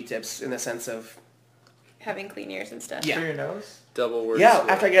like Q-tips in the sense of, Having clean ears and stuff. Yeah. For your nose? Double word. yeah,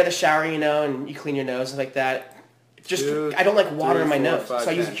 score. after I get out of the shower, you know, and you clean your nose and like that. Just, 2, I don't like water 3, in my 4, nose, 5, so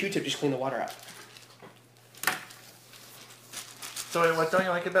I use a 10. Q-tip to just clean the water out. So wait, what don't you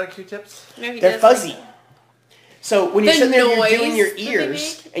like about Q-tips? No, he They're does fuzzy. like that. So when you're The sitting there, you're noise doing your that they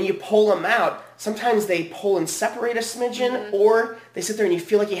ears, make? and you pull them out, sometimes they pull and separate a smidgen, or they sit there and you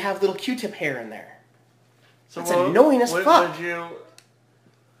feel like you have little Q-tip hair in there. So That's annoying as fuck.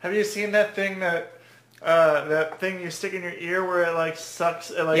 Have you seen that thing that thing you stick in your ear where it like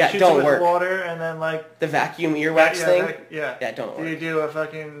sucks, it like Yeah, shoots don't it with work. water and then like The vacuum earwax thing? Yeah. Yeah, don't Do you work. do a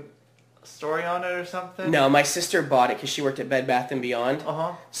fucking story on it or something? No, my sister bought it because she worked at Bed Bath & Beyond.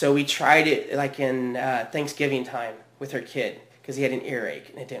 Uh-huh. So we tried it like in Thanksgiving time with her kid because he had an earache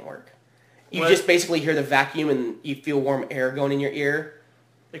and it didn't work. You What? just basically hear the vacuum and you feel warm air going in your ear.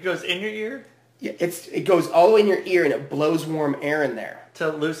 It goes in your ear Yeah, it goes all the way in your ear and it blows warm air in there. to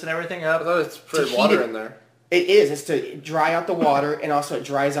loosen everything I up. thought it's To for heat water it. in there. It is. It's to dry out the water and also it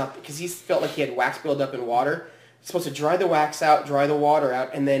dries out because he felt like he had wax build up in water. It's supposed to dry the wax out, dry the water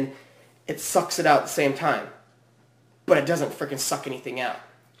out, and then it sucks it out at the same time. But it doesn't freaking suck anything out.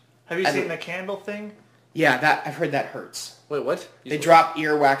 Have you I seen don't- the candle thing? Yeah, that I've heard that hurts. Wait, what? They drop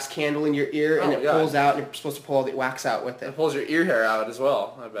earwax candle in your ear and Oh, it yeah. pulls out and you're supposed to pull all the wax out with It it. pulls your ear hair out as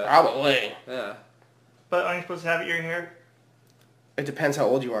well, I bet. Probably. Yeah. But aren't you supposed to have ear hair? It depends how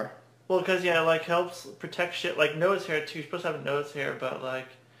old you are. Well, because yeah, it like helps protect shit like nose hair too. You're supposed to have nose hair, but like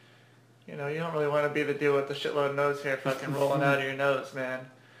You know, you don't really want to be the dude with the shitload of nose hair fucking rolling out of your nose, man.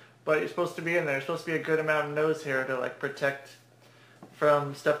 But you're supposed to be in there. There's supposed to be a good amount of nose hair to, like, protect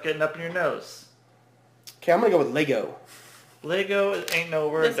from stuff getting up in your nose. Okay, I'm gonna go with Lego. Lego ain't no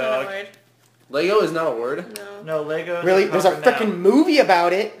word, That's dog. not a word. Lego is not a word? No. No, Lego is Really? There's a proper freaking noun. movie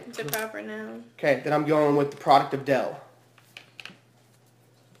about it. It's a proper noun. Okay, then I'm going with the product of Dell.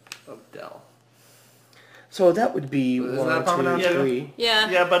 Of Dell. So that would be Isn't that a 1, proper 2, noun too? 3. Yeah.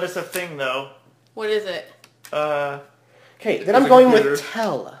 Yeah, but it's a thing, though. What is it? Okay, then It's I'm a going computer. with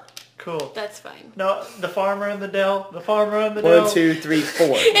Tell. Cool. That's fine. No, the farmer in the Dell. The farmer in the Dell. 1, 2, 3, 4.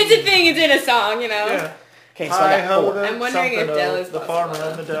 It's a thing. It's in a song, you know. Yeah. Okay, so I got Hi-ho, 4. I'm wondering if something Dell of is the possible.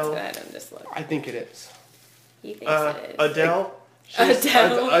 farmer in the Dell. That's what I'm just looking. I think it is. He thinks it is. Adele.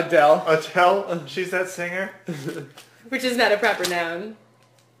 Adele, Adele. Adele. She's that singer. which is not a proper noun.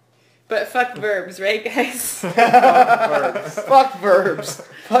 But fuck verbs, right, guys? Fuck verbs.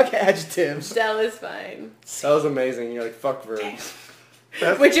 Fuck adjectives. Adele is fine. That was amazing. You're like, fuck verbs.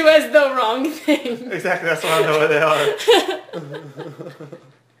 Which was the wrong thing. Exactly. That's why I know what they are.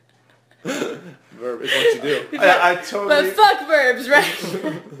 Verb is what you do. I But totally. fuck verbs, right?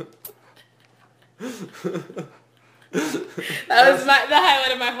 That was the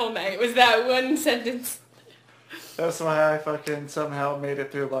highlight of my whole night, was that one sentence. That's why I fucking somehow made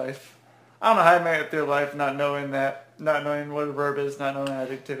it through life. I don't know how I made it through life not knowing that, not knowing what a verb is, not knowing what an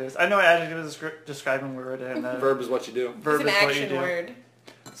adjective is. I know an adjective is a describing word and Verb is what you do. verb It's an is what you action do. word.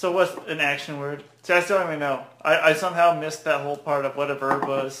 So what's an action word? See, I still don't even know. I somehow missed that whole part of what a verb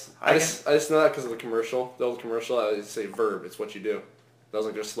was. I just know that because of the commercial. The old commercial, I would say verb. It's what you do. That was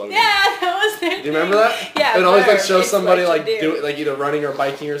like their slogan. Yeah, that was their Do you remember that? Yeah, It always like verb, show it's somebody what like you do it, like either running or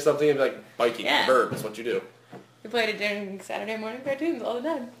biking or something, and be like biking. Yeah. Verb is what you do. We played it during Saturday morning cartoons all the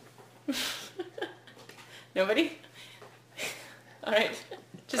time. Nobody? Alright. I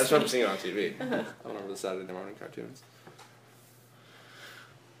just remember seeing it on TV. I don't remember the Saturday morning cartoons.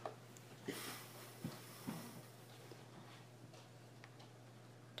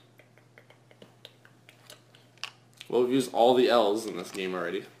 Well, we've used all the L's in this game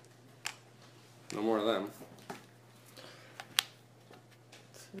already. No more of them.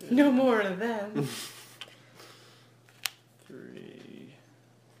 No more of them. 3,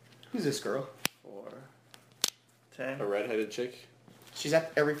 Who's this girl? 4, A 10. redheaded chick. She's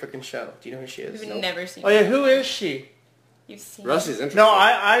at every freaking show. Do you know who she is? We've never seen Oh yeah, who is she? You've seen Rusty's interesting. No,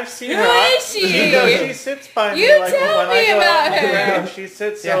 I've seen Who her. is she? You know, she sits by me You like tell when me I go about out on the her. road, she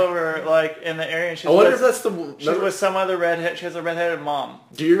sits Yeah. over like in the area and she's I wonder with, if that's the. she's with some other redhead. She has a redheaded mom.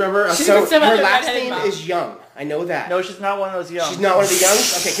 Do you remember? She's So with some her other last redheaded name mom. is Young. I know that. No, she's not one of those young. She's not one of the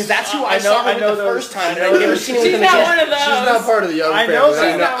Youngs? Okay, because that's who I saw her with the those- first time, I and know I've never those- seen her She's with not them one again. of those. She's not part of the Young I family. know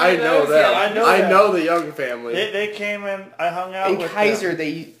she's not I one of know those, them. yeah. I know I them. know the Young family. They came in. I hung out In with Kaiser, them.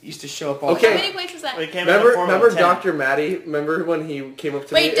 they used to show up all Okay. How the many time. points was that? They came in the form of Remember 10. Dr. Maddie? Remember when he came up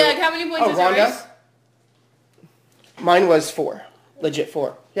to me? Wait, Doug, how many points Oh, was Rhonda? yours? Mine was 4. Legit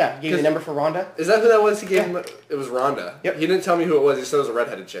 4. Yeah, gave you the number for Rhonda? Is that who that was? He gave Yeah. him. It was Rhonda. Yep. He didn't tell me who it was. He said it was a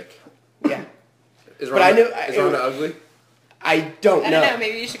redheaded chick. Yeah. Is Rhonda, But I knew- is Rhonda ugly? I don't I know. don't know.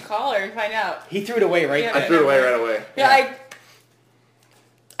 Maybe you should call her and find out. He threw it away, right? Yeah. I threw it away right away. Yeah,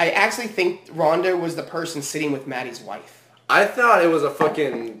 I actually think Rhonda was the person sitting with Maddie's wife. I thought it was a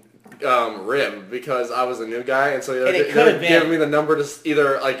fucking rib because I was a new guy, and so And it they could were have been. giving me the number to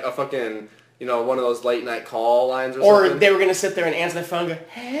either like a fucking one of those late night call lines or Or something. they were going to sit there and answer the phone and go,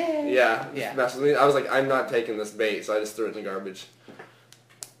 hey. Yeah, Yeah. mess with me. I was like, I'm not taking this bait, so I just threw it in the garbage.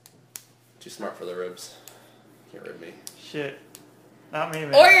 Too smart for the ribs. Can't rib me. Shit. Not me,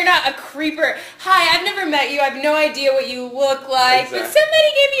 man. or you're not a creeper. Hi, I've never met you. I have no idea what you look like. But Exactly.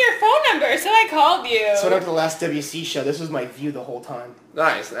 somebody gave me your phone number, so I called you. So I went to the last WC show. This was my view the whole time.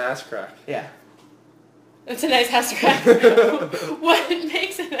 Nice, an ass crack. Yeah. That's a nice house crack. What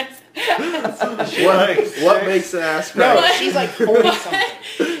makes a nice house What makes an ass crack? No, she's like 40 something.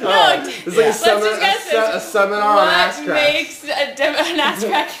 No, It's like Yeah. a, let's just guess this. a seminar on ass What cracks. makes an ass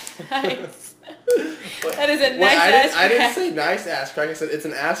crack nice? That is a Well, nice ass I didn't crack. say nice ass crack. I said it's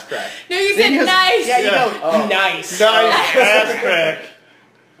an ass crack. No, you said Because- nice. Yeah, you Yeah. go, Oh. nice. Nice ass crack.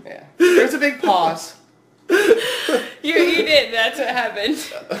 Yeah. There's a big pause. You did. That's what happened.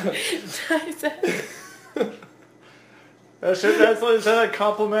 Nice ass. Is that a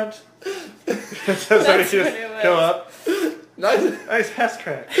compliment? That's how That's you what just it was. go up. Nice, Nice ass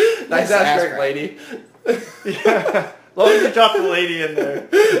crack. nice ass ass crack, crack. lady. Yeah. As long as you drop the lady in there.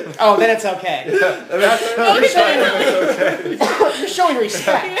 Oh, then it's okay. You're showing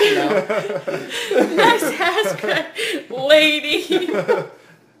respect, you know. Nice ass crack, lady.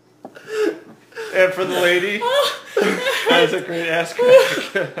 And for the lady, that is a great ass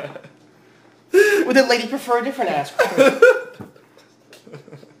crack. Would the lady prefer a different ass crack? Would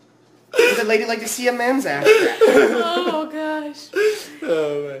the lady like to see a men's ass crack? Oh gosh.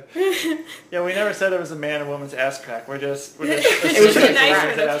 Oh man. Yeah, we never said it was a man and woman's ass crack. We're just It was just a nice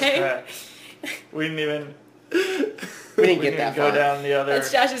woman's one, ass okay? crack. We didn't even We didn't get that go far. down the other.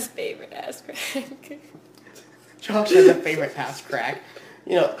 That's Josh's favorite ass crack. Josh has a favorite ass crack.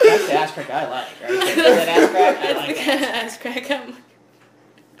 You know, that's the ass crack I like, right? That ass crack, I That's like the it. kind of ass crack I'm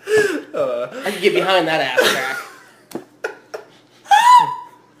I can get behind that ass crack.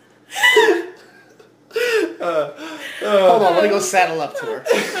 Hold on, let me go saddle up to her.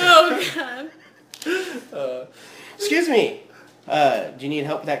 Oh god. Excuse me. Do you need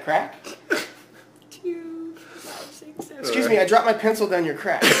help with that crack? 2, 5, 6, 7. Excuse me, I dropped my pencil down your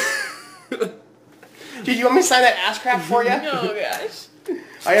crack. Did you want me to sign that ass crack for you? Oh gosh.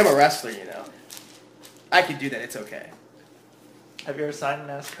 I am a wrestler, you know. I could do that, it's okay. Have you ever signed an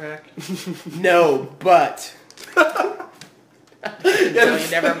ass crack? No, but... never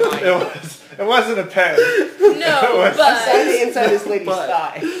mind. It wasn't a pen. No, I signed but the inside this lady's But-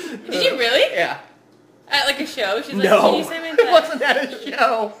 thigh. did you really? Yeah. At like a show? She's like, No, can you sign my it thigh? wasn't at a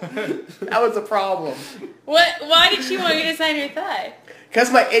show. That was a problem. What? Why did she want you to sign her thigh?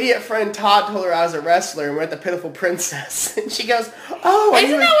 Because my idiot friend Todd told her I was a wrestler and we're at the Pitiful Princess. And she goes, oh, are Isn't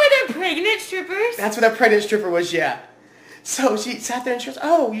you that where they're pregnant strippers? That's what that pregnant stripper was, yeah. So she sat there and she goes,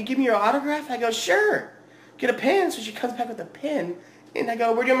 oh, you give me your autograph? I go, sure. Get a pen. So she comes back with a pen. And I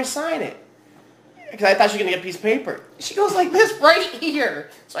go, where do you want me to sign it? Because I thought she was going to get a piece of paper. She goes like this, right here.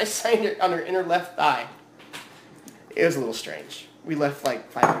 So I signed it on her inner left thigh. It was a little strange. We left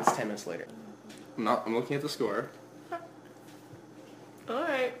like 5 minutes, 10 minutes later. I'm looking at the score.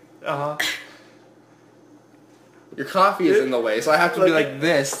 Alright. Uh-huh. Your coffee is in the way, so I have to be like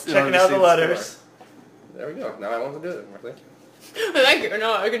this. in order Checking to out see the letters. score. There we go. Now I want to do it. Thank you. Thank you.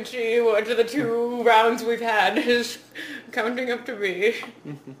 Now I can see what the 2 rounds we've had is counting up to be.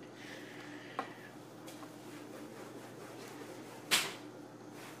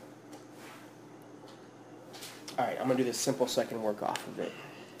 Alright, I'm going to do this simple so I can work off of it.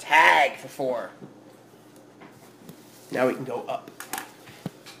 Tag for 4. Now we can go up.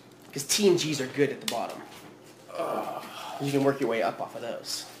 Because T and G's are good at the bottom. You can work your way up off of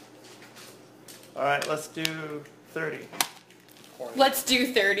those. All right, let's do 30. Let's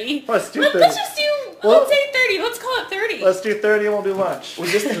do 30. Let's do 30. Let's just do, Well- let's say 30. Let's call it 30. Let's do 30 and we'll do lunch.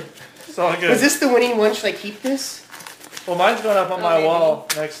 Was this the, It's all good. was this the winning one? Should I keep this? Well, mine's going up on Oh, my maybe. wall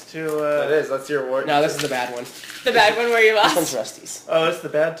next to... That is. That's your word. No, this is the bad one. The bad one where you This one's lost. Rusty's. Oh, it's the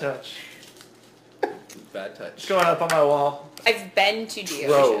bad touch. Bad touch. It's going up on my wall. I've been to DOA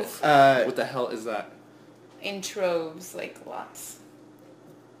Trove. shows. What the hell is that? In troves, like lots.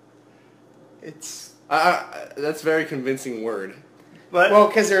 It's... That's a very convincing word. But Well,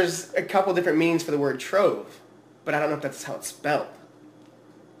 because there's a couple different meanings for the word trove. But I don't know if that's how it's spelled.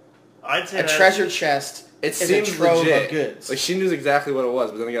 I'd say A that's- treasure chest It is a seems trove legit. of goods. Like she knew exactly what it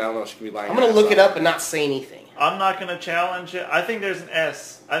was, but then again, I don't know if she could be lying. I'm going to her look ass it off. up and not say anything. I'm not going to challenge it. I think there's an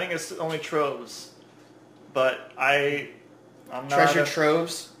S. I think it's only troves. But I'm not... Treasure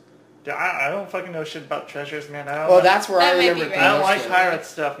troves. I don't fucking know shit about treasures, man. I don't Well, know. that's where That I might remember be it right. I don't being like most of. pirate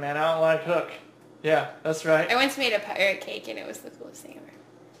stuff, man. I don't like Hook. Yeah, that's right. I once made a pirate cake and it was the coolest thing ever.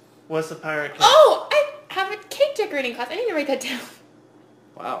 What's the pirate cake? Oh, I have a cake decorating class. I need to write that down.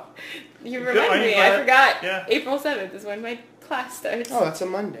 Wow. You Good, reminded are you me. glad? I forgot. Yeah. April 7th is when my class starts. Oh, that's a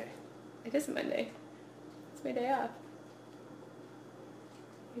Monday. It is Monday. It's my day off.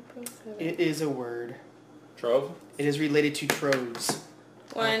 April 7th. It is a word. Trove. It is related to troves.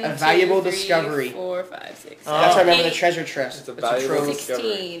 1, a 2, valuable 3, discovery. 4, 5, 6, Oh. That's why I remember the 8, treasure chest. It's a It's a valuable trove. discovery.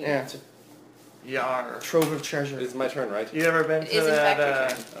 16. Yeah, it's a Yar. trove of treasure. It's my turn, right? You ever been It to is in that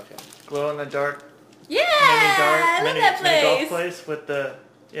fact your turn. Okay. glow-in-the-dark Yeah, I I love that mini golf place. place with the...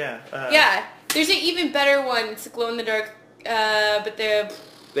 Yeah. Yeah, there's an even better one. It's a glow in the dark, but the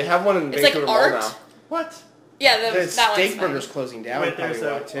They have one in it's like Vancouver Mall art. now. What? Yeah, The that steak one's burger's fine. closing down. Wait, probably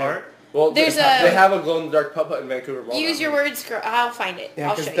there's why, too. art? Well, There's they a- have a glow in the dark pub in Vancouver Mall. Use now. your words, girl. I'll find it. Yeah,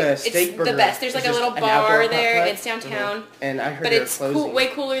 I'll 'cause show the you. steak It's the burger best. There's like is a just little an outdoor bar hot there. pot. It's downtown. And I heard But they're it's closing. way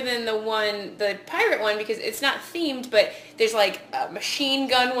cooler than the pirate one because it's not themed, but there's like a machine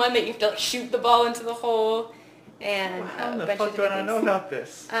gun one that you have to like, shoot the ball into the hole, and How a the bunch fuck of do I different know things. about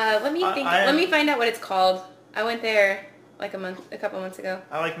this? Let me think. I Let me am- find out what it's called. I went there like a couple months ago.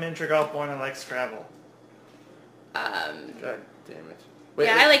 I like miniature golf more than I like Scrabble. God damn it.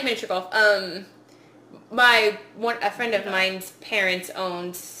 Yeah, I like miniature golf. A friend of mine's parents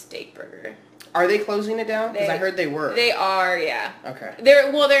owned Steak Burger. Are they closing it down? Because I They- heard they were. They are, yeah. Okay. They're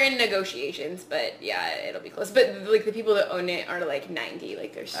in negotiations, but yeah, it'll be close. But like the people that own it are like 90,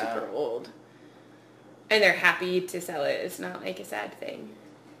 like they're super old. And they're happy to sell it. It's not like a sad thing.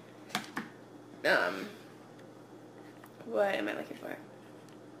 What am I looking for?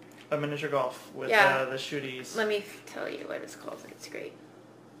 A miniature golf with the shooties. Let me tell you what it's called. It's great.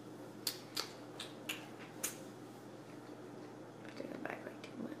 I have to go back like 2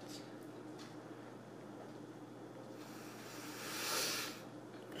 months.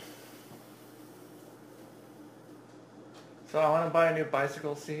 So I want to buy a new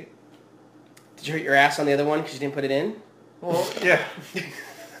bicycle seat. Did you hurt your ass on the other one because you didn't put it in? Well, yeah.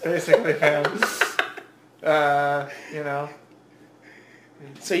 Basically, man. You know.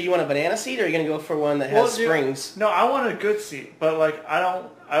 So you want a banana seat, or are you going to go for one that has springs? No, I want a good seat, but like I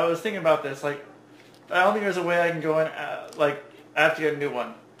was thinking about this. Like, I don't think there's a way I can go in. Like, I have to get a new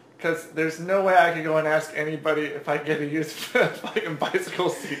one, because there's no way I could go and ask anybody if I get a used fucking bicycle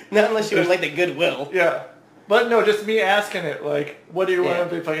seat. Not unless you would like the Goodwill. Yeah. But no, just me asking it, like, what do you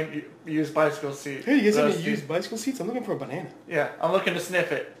want if I can use bicycle seat? Hey, you guys have any used bicycle seats? I'm looking for a banana. Yeah, I'm looking to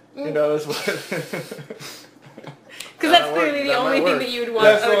sniff it. You know, is what. Because that's clearly the only thing that you would want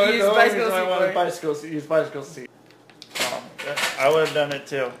a used bicycle seat for. Use bicycle seat. I would have done it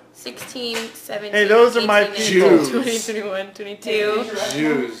too. 16, 17, Hey, those are my 18, people. 19, 20, 21, 22.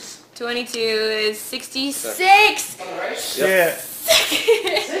 Jews. 22 is 66! Yeah.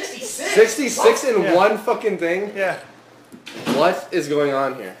 66 in one fucking thing? Yeah. What is going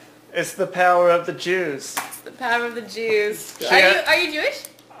on here? It's the power of the Jews. It's the power of the Jews. Yeah. Are you Jewish?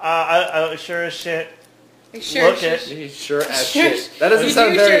 I sure as shit. Sure, look it. He's sure as shit. That doesn't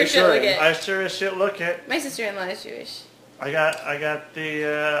sound very assuring. I sure as shit look it. My sister-in-law is Jewish. I got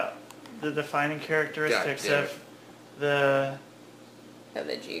the defining characteristics of the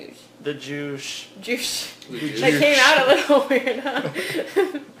Jews. The Jews. Jews. That came out a little weird, huh?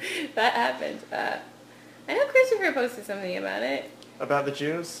 That happened. I know Christopher posted something about it. About the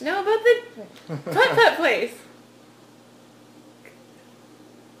Jews? No, about the putt-putt place.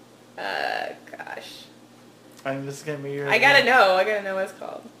 Gosh. I mean, this is gonna be your... I gotta know what it's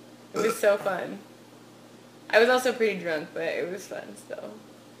called. It was so fun. I was also pretty drunk, but it was fun still.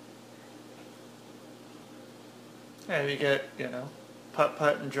 Yeah, you get,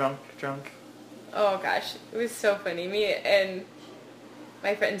 putt-putt and drunk. Oh gosh, it was so funny. Me and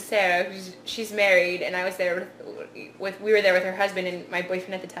my friend Sarah, she's married, and I was there we were there with her husband and my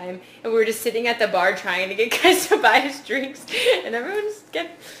boyfriend at the time, and we were just sitting at the bar trying to get guys to buy us drinks, and everyone just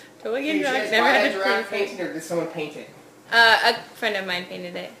kept totally getting drunk. Never had a drink. Painting, or did someone paint it? A friend of mine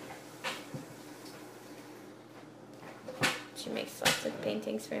painted it. She makes lots of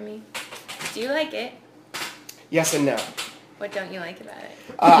paintings for me. Do you like it? Yes and no. What don't you like about it?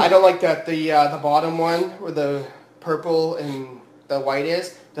 I don't like that the bottom one where the purple and the white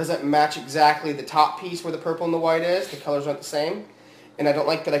is doesn't match exactly the top piece where the purple and the white is. The colors aren't the same, and I don't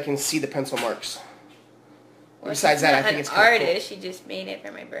like that I can see the pencil marks. Well, besides that, I think it's kind of cool. artist. She just made it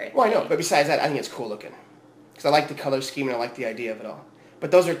for my birthday. Well, I know, but besides that, I think it's cool looking because I like the color scheme and I like the idea of it all. But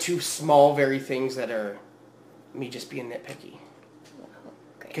those are two small, very things that are me just being nitpicky.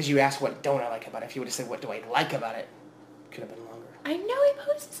 Because you asked what don't I like about it. If you would have said what do I like about it, could have been longer. I know he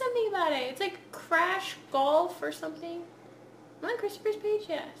posted something about it. It's like Crash Golf or something. On Christopher's page,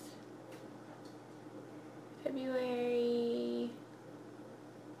 yes. February.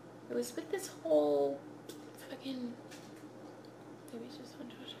 It was with this whole fucking. Maybe it's just on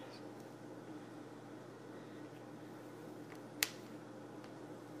Josh's.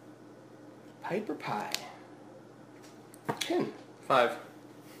 Piper pie. 10. 5.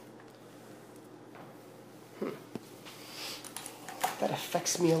 That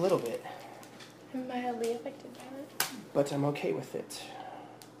affects me a little bit. I'm mildly affected by it. But I'm okay with it.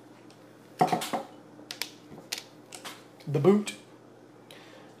 The boot.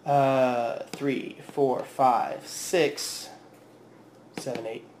 3, 4, 5, 6, 7,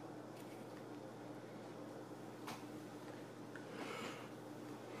 8.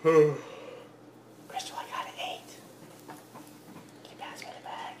 Crystal, I got an 8. Can you pass me the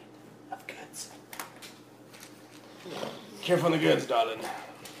bag of goods? Careful on the goods, darling.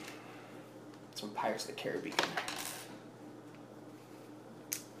 Some Pirates of the Caribbean.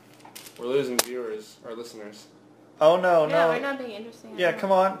 We're losing viewers, or listeners. Oh, no. We're not being interesting. Yeah,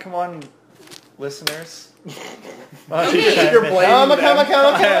 come on, listeners. Okay. You're blaming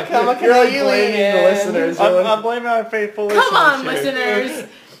Come on. You're blaming the listeners. I'm blaming our faithful listeners. Come on, here. listeners.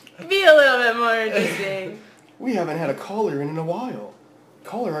 Be a little bit more interesting. We haven't had a caller in a while.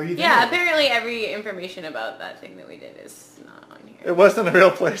 Caller, are you there? Yeah, apparently every information about that thing that we did is not on here. It wasn't a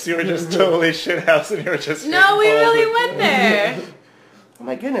real place. You were just totally shithousing. You were just... No, we really went there. Oh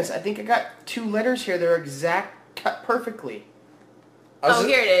my goodness, I think I got 2 letters here that are exact, cut perfectly.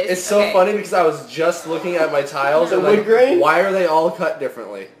 Here it is. It's so Okay. funny because I was just looking at my tiles The and wood like, grain? why are they all cut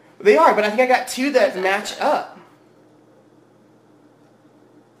differently? They are, but I think I got 2 that match up.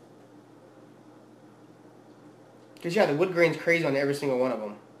 Because, yeah, the wood grain's crazy on every single one of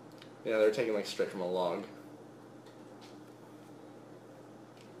them. Yeah, they're taken like straight from a log.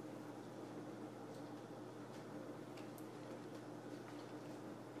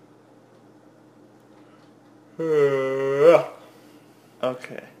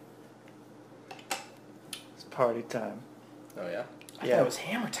 Okay. It's party time. Oh yeah? I thought it was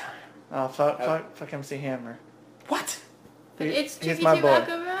hammer time. Oh, fuck MC Hammer. What? But it's He's tricky my to boy. back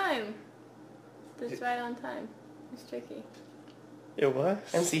a rhyme. That's right on time. It's tricky. It was?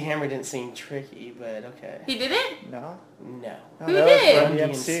 MC Hammer didn't seem tricky, but okay. He did it? No. No. Who that was did? Run Run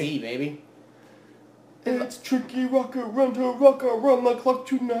DMC. DMC, baby. It's tricky, rocker, run the clock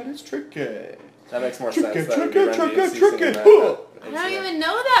tonight. It's tricky. That makes more Tricky, sense. That would tricky, be Run tricky, DMC tricky. singing that. I don't even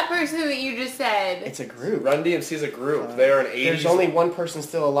know that person that you just said. It's a group. Run DMC's a group. They are an 80s. There's only one person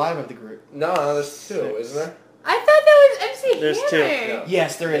still alive of the group. No, there's 2, 6. isn't there? I thought that was MC There's two. Hammer. Yeah.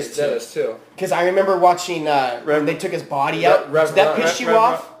 Yes, there is Yeah, 2. there's 2. Because I remember watching when they took his body out. Did that piss you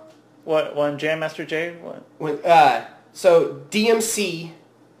off? What, one Jam Master J? What? When, so DMC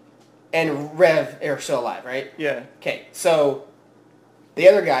and Rev are still alive, right? Yeah, Okay, so the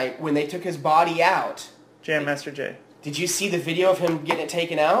other guy, when they took his body out, Jam Master J. did you see the video of him getting it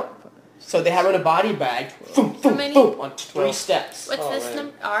taken out? So they have him in a body bag, boom, How boom, many? boom, on 3 12. steps. What's Oh, this man.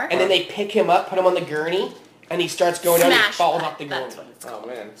 number? R? And then they pick him up, put him on the gurney, and he starts going down and Smash falls cut. off the gurney. That's what it's called. Oh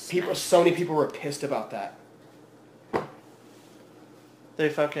man. So many people were pissed about that. They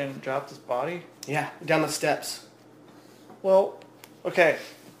fucking dropped his body? Yeah, down the steps. Well, okay.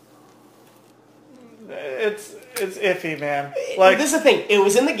 It's iffy, man. Like, This is the thing. It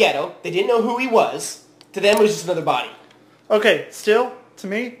was in the ghetto. They didn't know who he was. To them, it was just another body. okay, still, to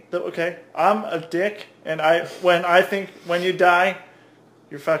me, okay, I'm a dick, and when you die,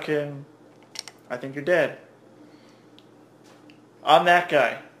 you're fucking, I think you're dead. I'm that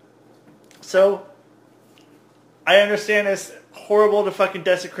guy. So, I understand it's horrible to fucking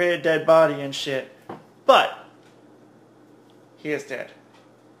desecrate a dead body and shit, but he is dead.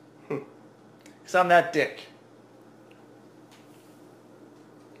 Because I'm that dick.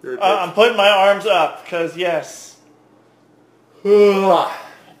 You're a I'm putting my arms up, because yes. God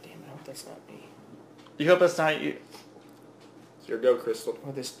damn it, I hope that's not me. You hope that's not you. It's your go, Crystal.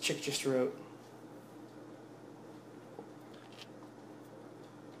 What this chick just wrote.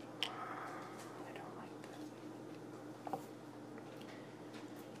 I don't like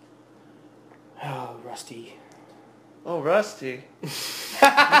that. Oh, Rusty. Oh, Rusty.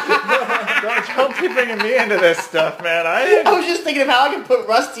 don't keep bringing me into this stuff, man. I was just thinking of how I can put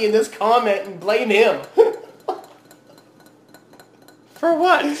Rusty in this comment and blame him. For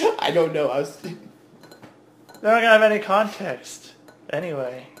what? I don't know. I was. They're not gonna have any context.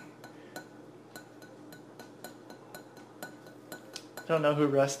 Anyway. Don't know who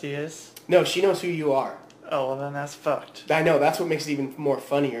Rusty is? No, she knows who you are. Oh, well then that's fucked. I know. That's what makes it even more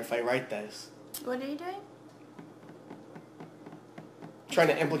funnier if I write this. What are you doing? Trying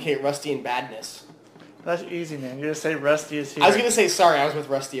to implicate Rusty in badness. That's easy, man. You just say Rusty is here. I was gonna say sorry. I was with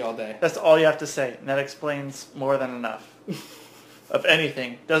Rusty all day. That's all you have to say, and that explains more than enough. Of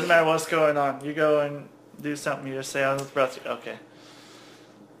anything. Doesn't matter what's going on. You go and do something, you just say, I was with Rusty. Okay.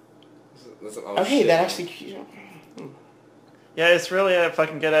 Okay, that actually. Yeah, it's really a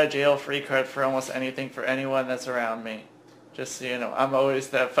fucking get out of jail free card for almost anything for anyone that's around me. Just so you know, I'm always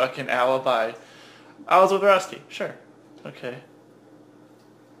that fucking alibi. I was with Rusty. Sure. Okay.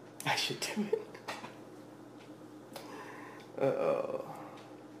 I should do it. Uh-oh.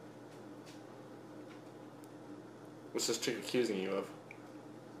 What's this chick accusing you of?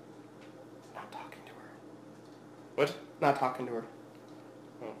 Not talking to her. What? Not talking to her.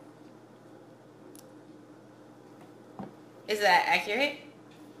 Oh. Is that accurate?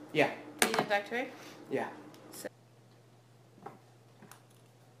 Yeah. You didn't talk to her? Yeah.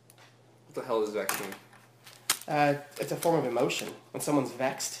 What the hell is vex mean? It's a form of emotion. When someone's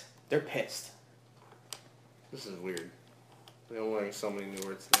vexed, they're pissed. This is weird. They're learning so many new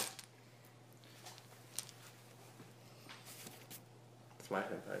words today. It's my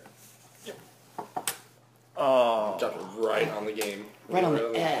handbag. Oh. Drop it right on the game. Right on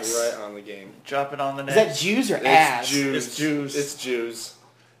the S. Right on the game. Drop it on the Is net. that Jews or It's ass? Jews. It's Jews. It's Jews.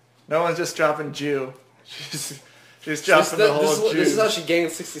 No one's just dropping Jew. She's dropping the whole Jews. This is how she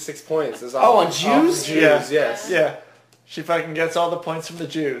gained 66 points. This is Oh, all- on Jews? Jews, Yeah. yes. Yeah. She fucking gets all the points from the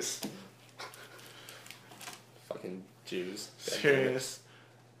Jews. Fucking Jews. Serious.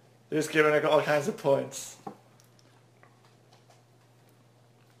 They're just giving her all kinds of points.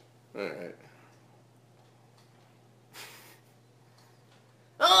 Alright.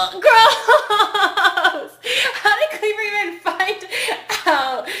 Oh, gross! How did Cleaver even find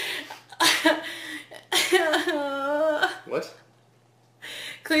out? What?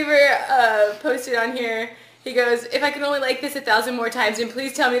 Cleaver posted on here. He goes, if I can only like this 1,000 more times, and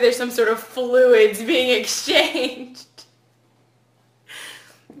please tell me there's some sort of fluids being exchanged.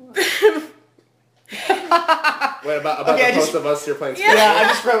 Wait, about the post of us here playing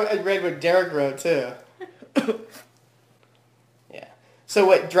Yeah, I read what Derek wrote, too. Yeah. So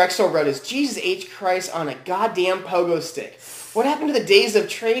what Drexel wrote is, Jesus H. Christ on a goddamn pogo stick. What happened to the days of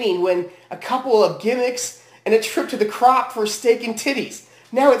training when a couple of gimmicks and a trip to the crop for steak and titties?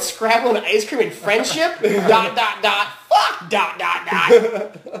 Now it's Scrabble and ice cream and friendship? ... Fuck ... ...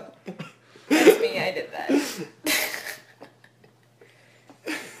 That's me, I did that.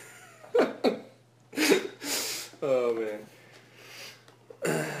 Oh, man.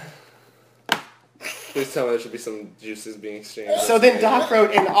 Please tell me there should be some juices being exchanged. So then Doc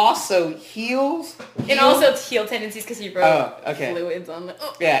wrote, and also heels? And also heel tendencies because he wrote fluids on the...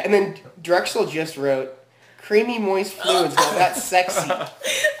 Oh. Yeah, and then Drexel just wrote, creamy moist fluids, now that's sexy.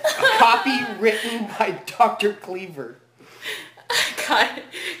 Copy written by Dr. Cleaver. God,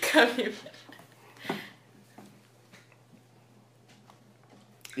 come here.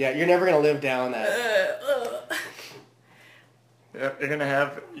 Yeah, you're never going to live down that. Yep, you're gonna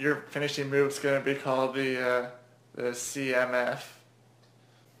have your finishing move's gonna be called the CMF.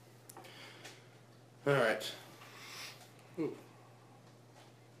 All right. Ooh.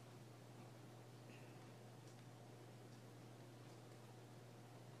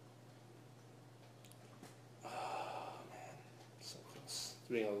 Oh man, so close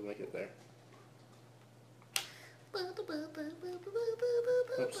to being able to make it there.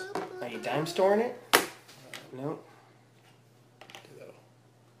 Oops. Are you dime storing it? Nope.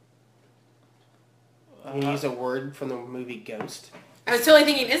 You use a word from the movie Ghost. I was totally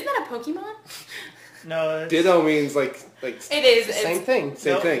thinking, isn't that a Pokemon? No, it's... Ditto means like It is. Same thing.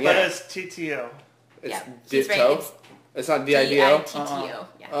 Same thing, But yeah. it's TTO. It's Yeah, he's right, ditto. it's It's not D-I-D-O? DITTO.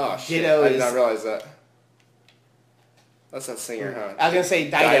 Yeah. Oh shit! Ditto I did is- not realize that. That's that singer, huh? I was going to say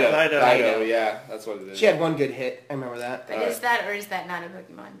Dido. Dido. Dido, yeah, that's what it is. She had one good hit. I remember that. But is that or is that not a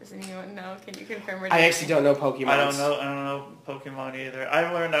Pokemon? Does anyone know? Can you confirm or I deny? actually don't know Pokemon. I don't know Pokemon either. I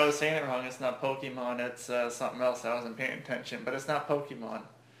learned I was saying it wrong. It's not Pokemon. It's something else. I wasn't paying attention. But it's not Pokemon.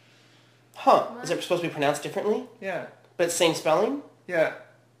 Huh. Is it supposed to be pronounced differently? Yeah. But it's same spelling? Yeah.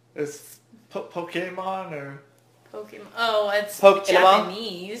 It's Pokemon or... Pokemon. Oh, it's Poke-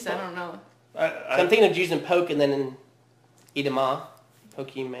 Japanese. I don't know. So I'm thinking of using poke and then in Idama.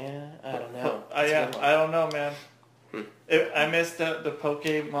 Pokemon? I don't know. Yeah, I don't know, man. I missed the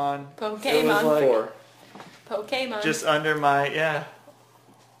Pokemon. It was Pokemon. like 4. Pokemon. just under my... Yeah.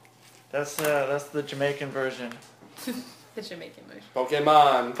 That's the Jamaican version. The Jamaican version.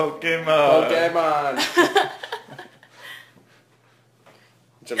 Pokemon. Pokemon. Pokemon.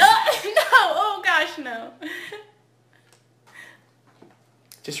 No! Oh gosh, no.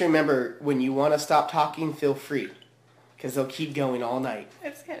 Just remember, when you want to stop talking, feel free. Because they'll keep going all night.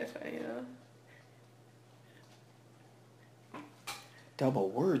 It's kind of funny though. Double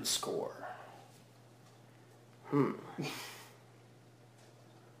word score. That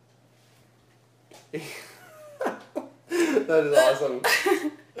is awesome.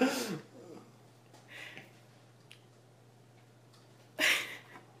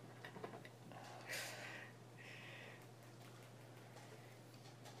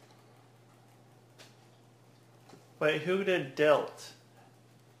 Wait, who did Delt?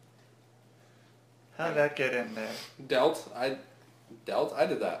 How did that get in there? Delt? I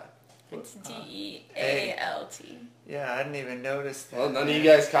did that. It's DEALT. Yeah, I didn't even notice that. Well, none of you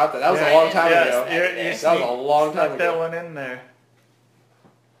guys caught that. That was a long time ago. That That was a long time Snuck that ago. one in there.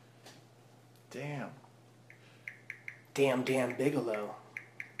 Damn. Damn Bigelow.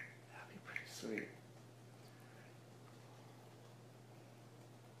 That'd be pretty sweet.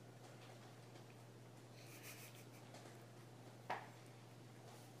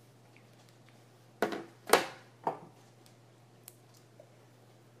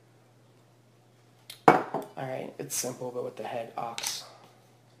 Alright, it's simple, but with the head, ox.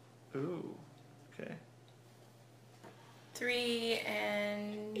 Ooh. Okay. 3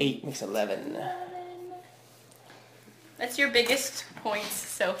 and 8 makes 11. 11. That's your biggest points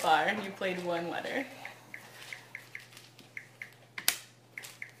so far. You played one letter.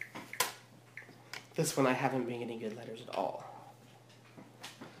 This one I haven't been getting good letters at all.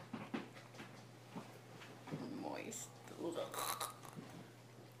 Moist.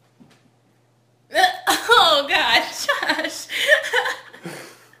 Oh gosh, Josh.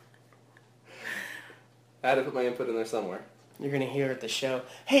 put my input in there somewhere. You're gonna hear it at the show.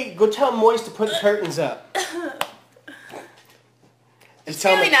 Hey, go tell Moist to put the curtains up. It's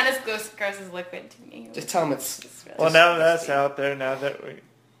really not as gross as liquid to me. Just tell him it's... Really well, now that's out there, now that we...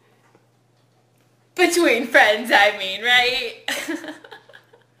 Between friends, I mean, right?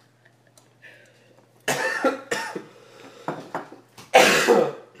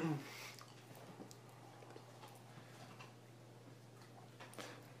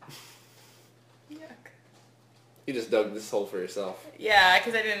 You just dug this hole for yourself. Yeah,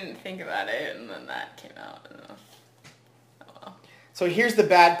 because I didn't think about it, and then that came out. Oh well. So here's the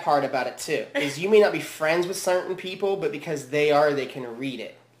bad part about it, too, is you may not be friends with certain people, but because they are, they can read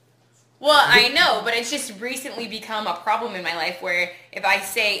it. Well, I know, but it's just recently become a problem in my life where if I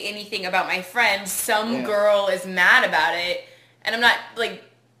say anything about my friend, some girl is mad about it, and I'm not, like,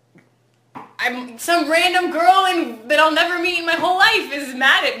 I'm some random girl that I'll never meet in my whole life is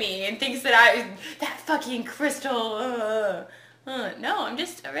mad at me and thinks that that fucking Crystal, no, I'm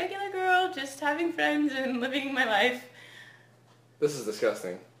just a regular girl, just having friends and living my life. This is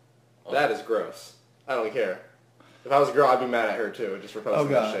disgusting. That is gross. I don't care. If I was a girl, I'd be mad at her too, just for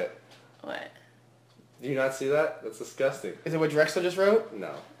posting that shit. What? Do you not see that? That's disgusting. Is it what Drexler just wrote?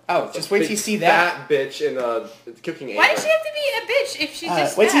 No. Oh, It's just a wait big till you see that. Fat bitch in a cooking apron. Why does she have to be a bitch if she's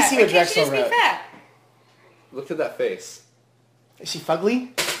just wait till you fat? see Why what can't she Drexler just be wrote. fat? Look at that face. Is she fugly?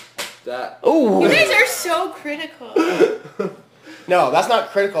 That. Ooh. You guys are so critical. No, that's not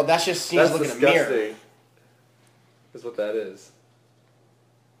critical. That's just she That's look in a mirror. disgusting. Is what that is.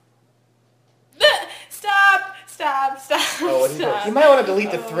 Stop. Oh, what Stop. You might want to delete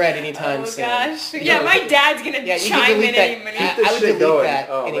the thread anytime soon. Oh gosh. Yeah, my dad's gonna Yeah, you chime can delete in that. any minute. Keep this I would shit delete going. that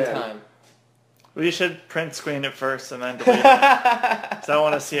Oh, man. anytime. We should print screen it first and then delete it. Because I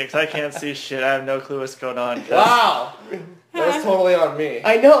want to see it, because I can't see shit. I have no clue what's going on. Wow. That was totally on me.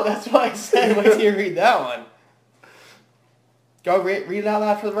 I know, that's why I said wait till you read that one. Go read it out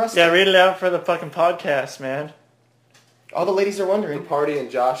loud for the rest Yeah, of it. read it out for the fucking podcast, man. All the ladies are The wondering. party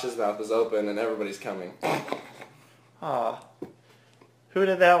in Josh's mouth is open and everybody's coming. Aw. Who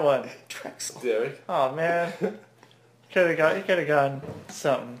did that one? Drexel. Derek. Oh man. You could have gone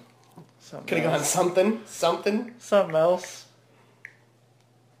something. Could have gone something. Something else.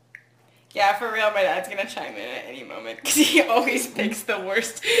 Yeah, for real, my dad's gonna chime in at any moment because he always picks the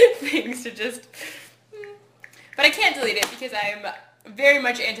worst things to just... But I can't delete it because I'm very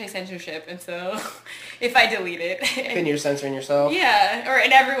much anti-censorship, and so if I delete it... Then you're censoring yourself. Yeah,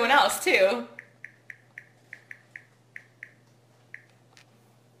 and everyone else too.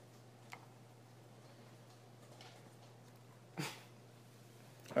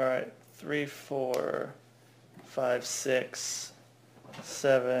 Alright. 3, 4, 5, 6,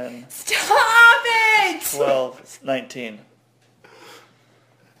 7, Stop it! 12, 19.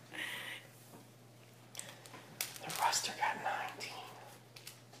 The roster got 19.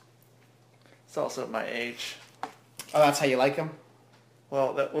 It's also my age. Oh, that's how you like them?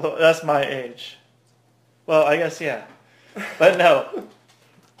 Well, that's my age. Well, I guess, yeah. But no.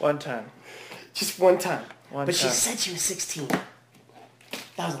 One time. Just one time. One But time. she said she was 16.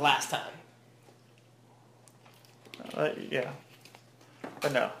 That was the last time. Yeah.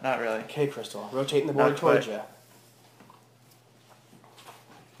 But no, not really. Okay, Crystal. Rotating the board Not towards quite. you.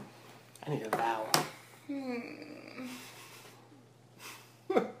 I need a vowel.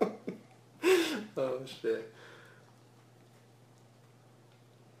 Oh shit.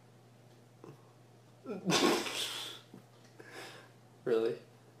 Really?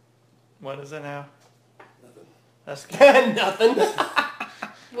 What is it now? Nothing. That's good. Nothing.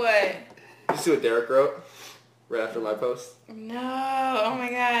 What? Did you see what Derek wrote? Right after my post? No, oh my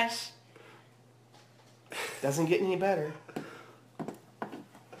gosh. Doesn't get any better.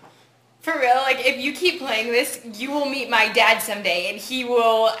 For real, like, if you keep playing this, you will meet my dad someday, and he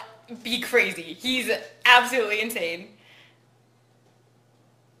will be crazy. He's absolutely insane.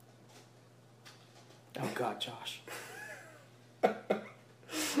 Oh God, Josh.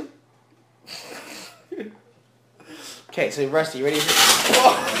 Okay, so Rusty, you ready?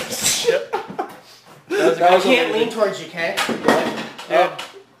 Yep. I can't lean towards you, okay? Oh,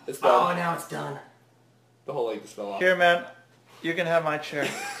 it's Oh, done. now it's done. The whole leg just fell off. Here, man. You can have my chair. I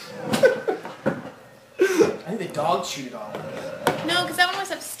think the dog chewed it all. No, because that one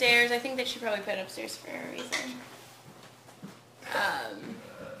was upstairs. I think that she probably put it upstairs for a reason.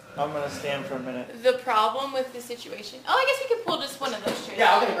 I'm going to stand for a minute. The problem with the situation... Oh, I guess we could pull just one of those chairs.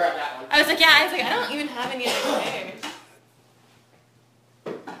 Yeah, I'm gonna grab that one. I was like, I don't even have any other chairs.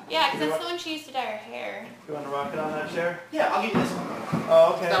 Yeah, because that's the one she used to dye her hair. You want to rock it on that chair? Yeah, I'll give you this one.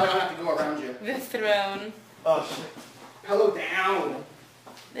 Oh, okay. That way I don't have to go around you. The throne. Oh, shit. Pillow down.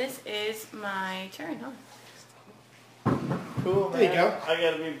 This is my turn, huh? Cool, man. There you go. I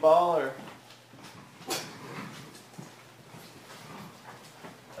gotta be baller.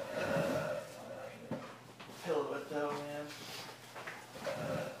 Pillow it though, man.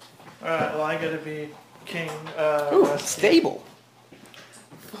 Alright, well I gotta be king. Ooh, Rusty. stable.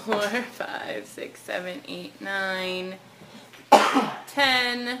 4, 5, 6, 7, 8, 9,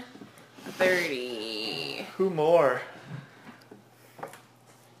 10, 30. Who more?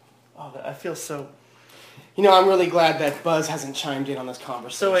 Oh, I feel so... You know, I'm really glad that Buzz hasn't chimed in on this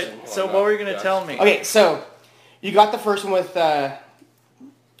conversation. So wait, so what were you gonna tell me? Okay, so you got the first one with the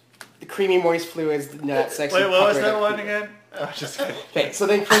creamy moist fluids, that sexy. Wait, what was pucker that one again? Oh, just kidding. Okay, so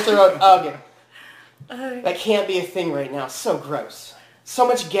then Crystal wrote, okay, that can't be a thing right now. So gross. So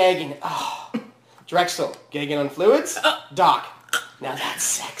much gagging. Oh. Drexel, gagging on fluids? Doc, now that's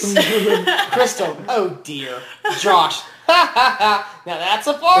sex. Crystal, oh dear. Josh, ha ha ha, now that's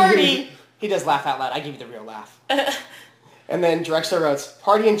a party. He does laugh out loud. I give you the real laugh. And then Drexel wrote,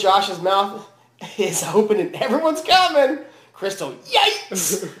 party in Josh's mouth is open and everyone's coming. Crystal,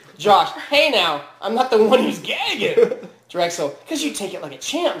 yikes. Josh, hey now, I'm not the one who's gagging. Drexel, because you take it like a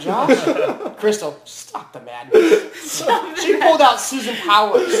champ, Josh. Crystal, stop the madness. She pulled out Susan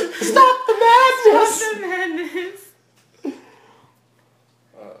Powers. Stop the madness. Stop the madness.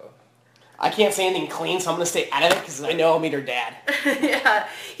 I can't say anything clean, so I'm going to stay out of it because I know I'll meet her dad. Yeah.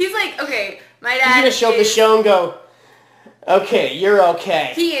 He's like, okay, my He's dad going to show up the show and go, okay, you're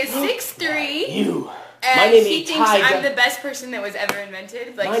okay. He is 6'3". You. And My name he ain't thinks Ty I'm the best person that was ever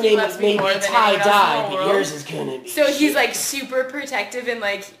invented. Like, My he name loves is me maybe more than anyone else in the tie-dye, whole but world. yours is going to be So he's shit. like super protective and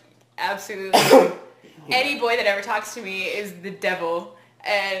like absolutely any boy that ever talks to me is the devil,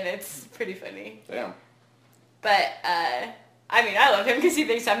 and it's pretty funny. Damn. But I mean, I love him because he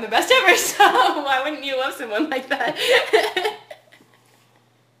thinks I'm the best ever. So why wouldn't you love someone like that?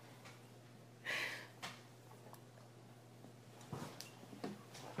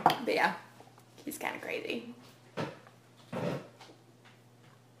 But yeah, he's kind of crazy.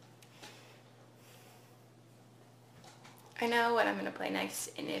 I know what I'm going to play next,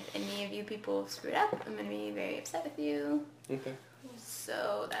 and if any of you people screw it up, I'm going to be very upset with you. Okay.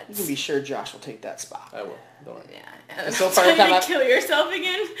 So You that's... can be sure Josh will take that spot. I will. Don't worry. Yeah. So far, every time Trying I've- to kill yourself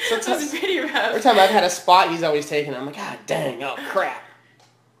again? So That was pretty Every rough. time I've had a spot, he's always taken it. I'm like, God dang, oh crap.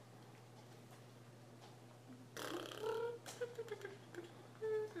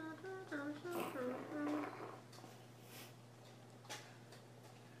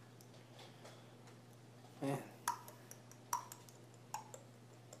 Man.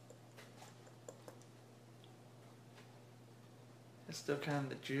 It's still kind of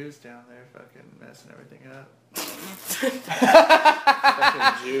the Jews down there fucking messing everything up.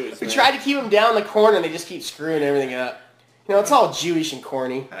 Fucking Jews, We man. tried to keep him down in the corner and they just keep screwing everything up. You know, it's all Jewish and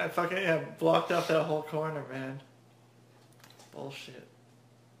corny. I fucking blocked off that whole corner, man. Bullshit.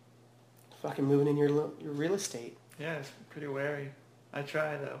 Fucking moving in your real estate. Yeah, it's pretty wary. I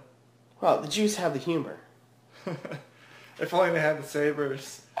try though. Well, the Jews have the humor. If only they had the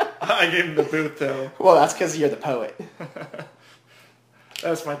sabers. I gave them the boot though. Well, that's because you're the poet.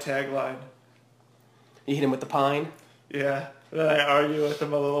 That's my tagline. You hit him with the pine. Yeah. Then I argue with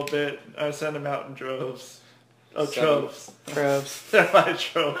them a little bit. I send them out in droves. Oh, Seven. troves. Probes. They're my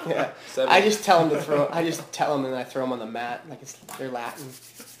trove. Yeah. 7. I just tell them to throw. I just tell them and I throw them on the mat like they're Latin.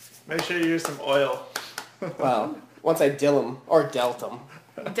 Make sure you use some oil. Well, once I dill them or dealt them.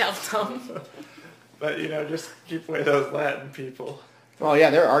 Deltum. But, you know, just keep away those Latin people. Oh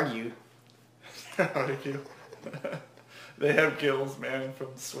yeah, they're argue. Argue. They have gills, man, from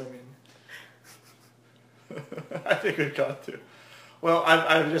swimming. I think we've got to. Well,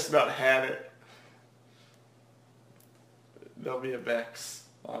 I've just about had it. There'll be a Bex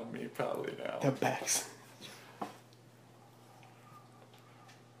on me probably now. The backs.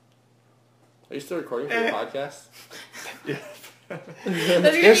 Are you still recording for your podcast? Yeah. That's gonna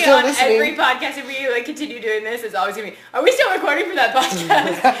They're be still on listening. every podcast. If we like continue doing this, it's always gonna be, are we still recording for that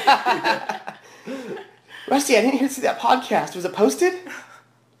podcast? Rusty, I didn't hear see that podcast. Was it posted?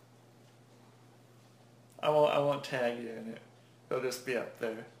 I won't tag you in it. It'll just be up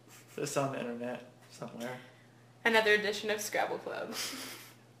there. Just on the internet somewhere. Another edition of Scrabble Club.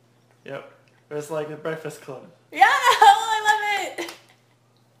 Yep. It was like the Breakfast Club. Yeah, I love it.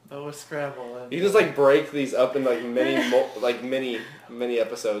 But with Scrabble. And You just like break these up in like many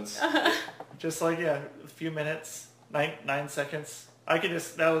episodes. just like, yeah, a few minutes, 9 seconds.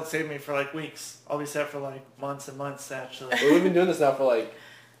 That'll save me for like weeks. I'll be set for like months and months actually. Well, we've been doing this now for like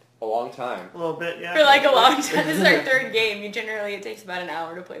a long time. A little bit, yeah. For like a long time. This is our third game. It takes about an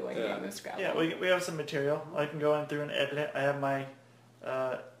hour to play one Yeah. game of Scrabble. Yeah, we have some material. I can go in through and edit it. I have my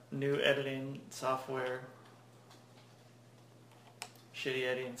new editing software shitty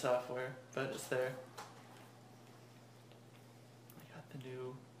editing software, but it's there. I got the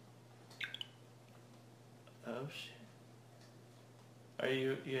new... Oh shit. Are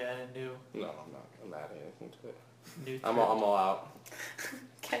you adding new... No, I'm not. I'm adding anything to it. New I'm all out.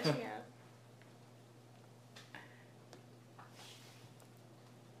 Catching up.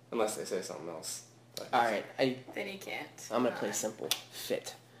 Unless they say something else. All right, Then you can't. I'm gonna play simple.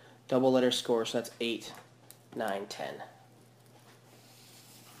 Fit. Double letter score, so that's 8, 9, 10.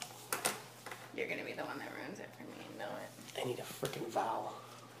 You're gonna be the one that ruins it for me. Know it. I need a freaking vowel.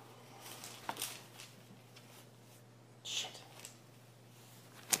 Shit.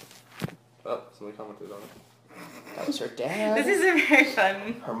 Oh, somebody commented on it. That was her dad. This isn't very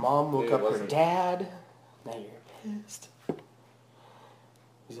fun. Her mom woke Maybe it up her wasn't. dad. Now you're pissed.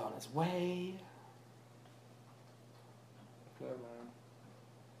 He's on his way. Never mind.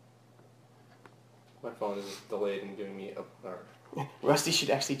 My phone is delayed and giving me Rusty should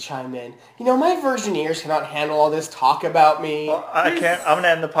actually chime in. You know, my Virgineers cannot handle all this talk about me. Well, I can't. I'm gonna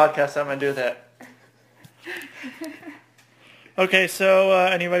end the podcast. I'm gonna do that. Okay, so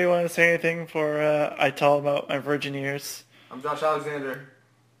anybody want to say anything for I tell about my virgin ears? I'm Josh Alexander.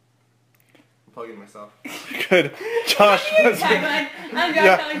 I'm plugging myself. Good, Josh. I'm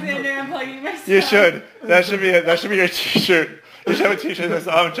Josh Alexander. I'm plugging myself. You should. That should be your T-shirt. You should have a T-shirt that says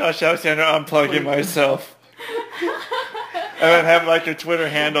I'm Josh Alexander. I'm plugging myself. And then have like your Twitter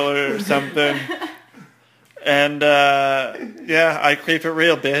handle or something. And yeah, I creep it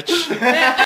real, bitch.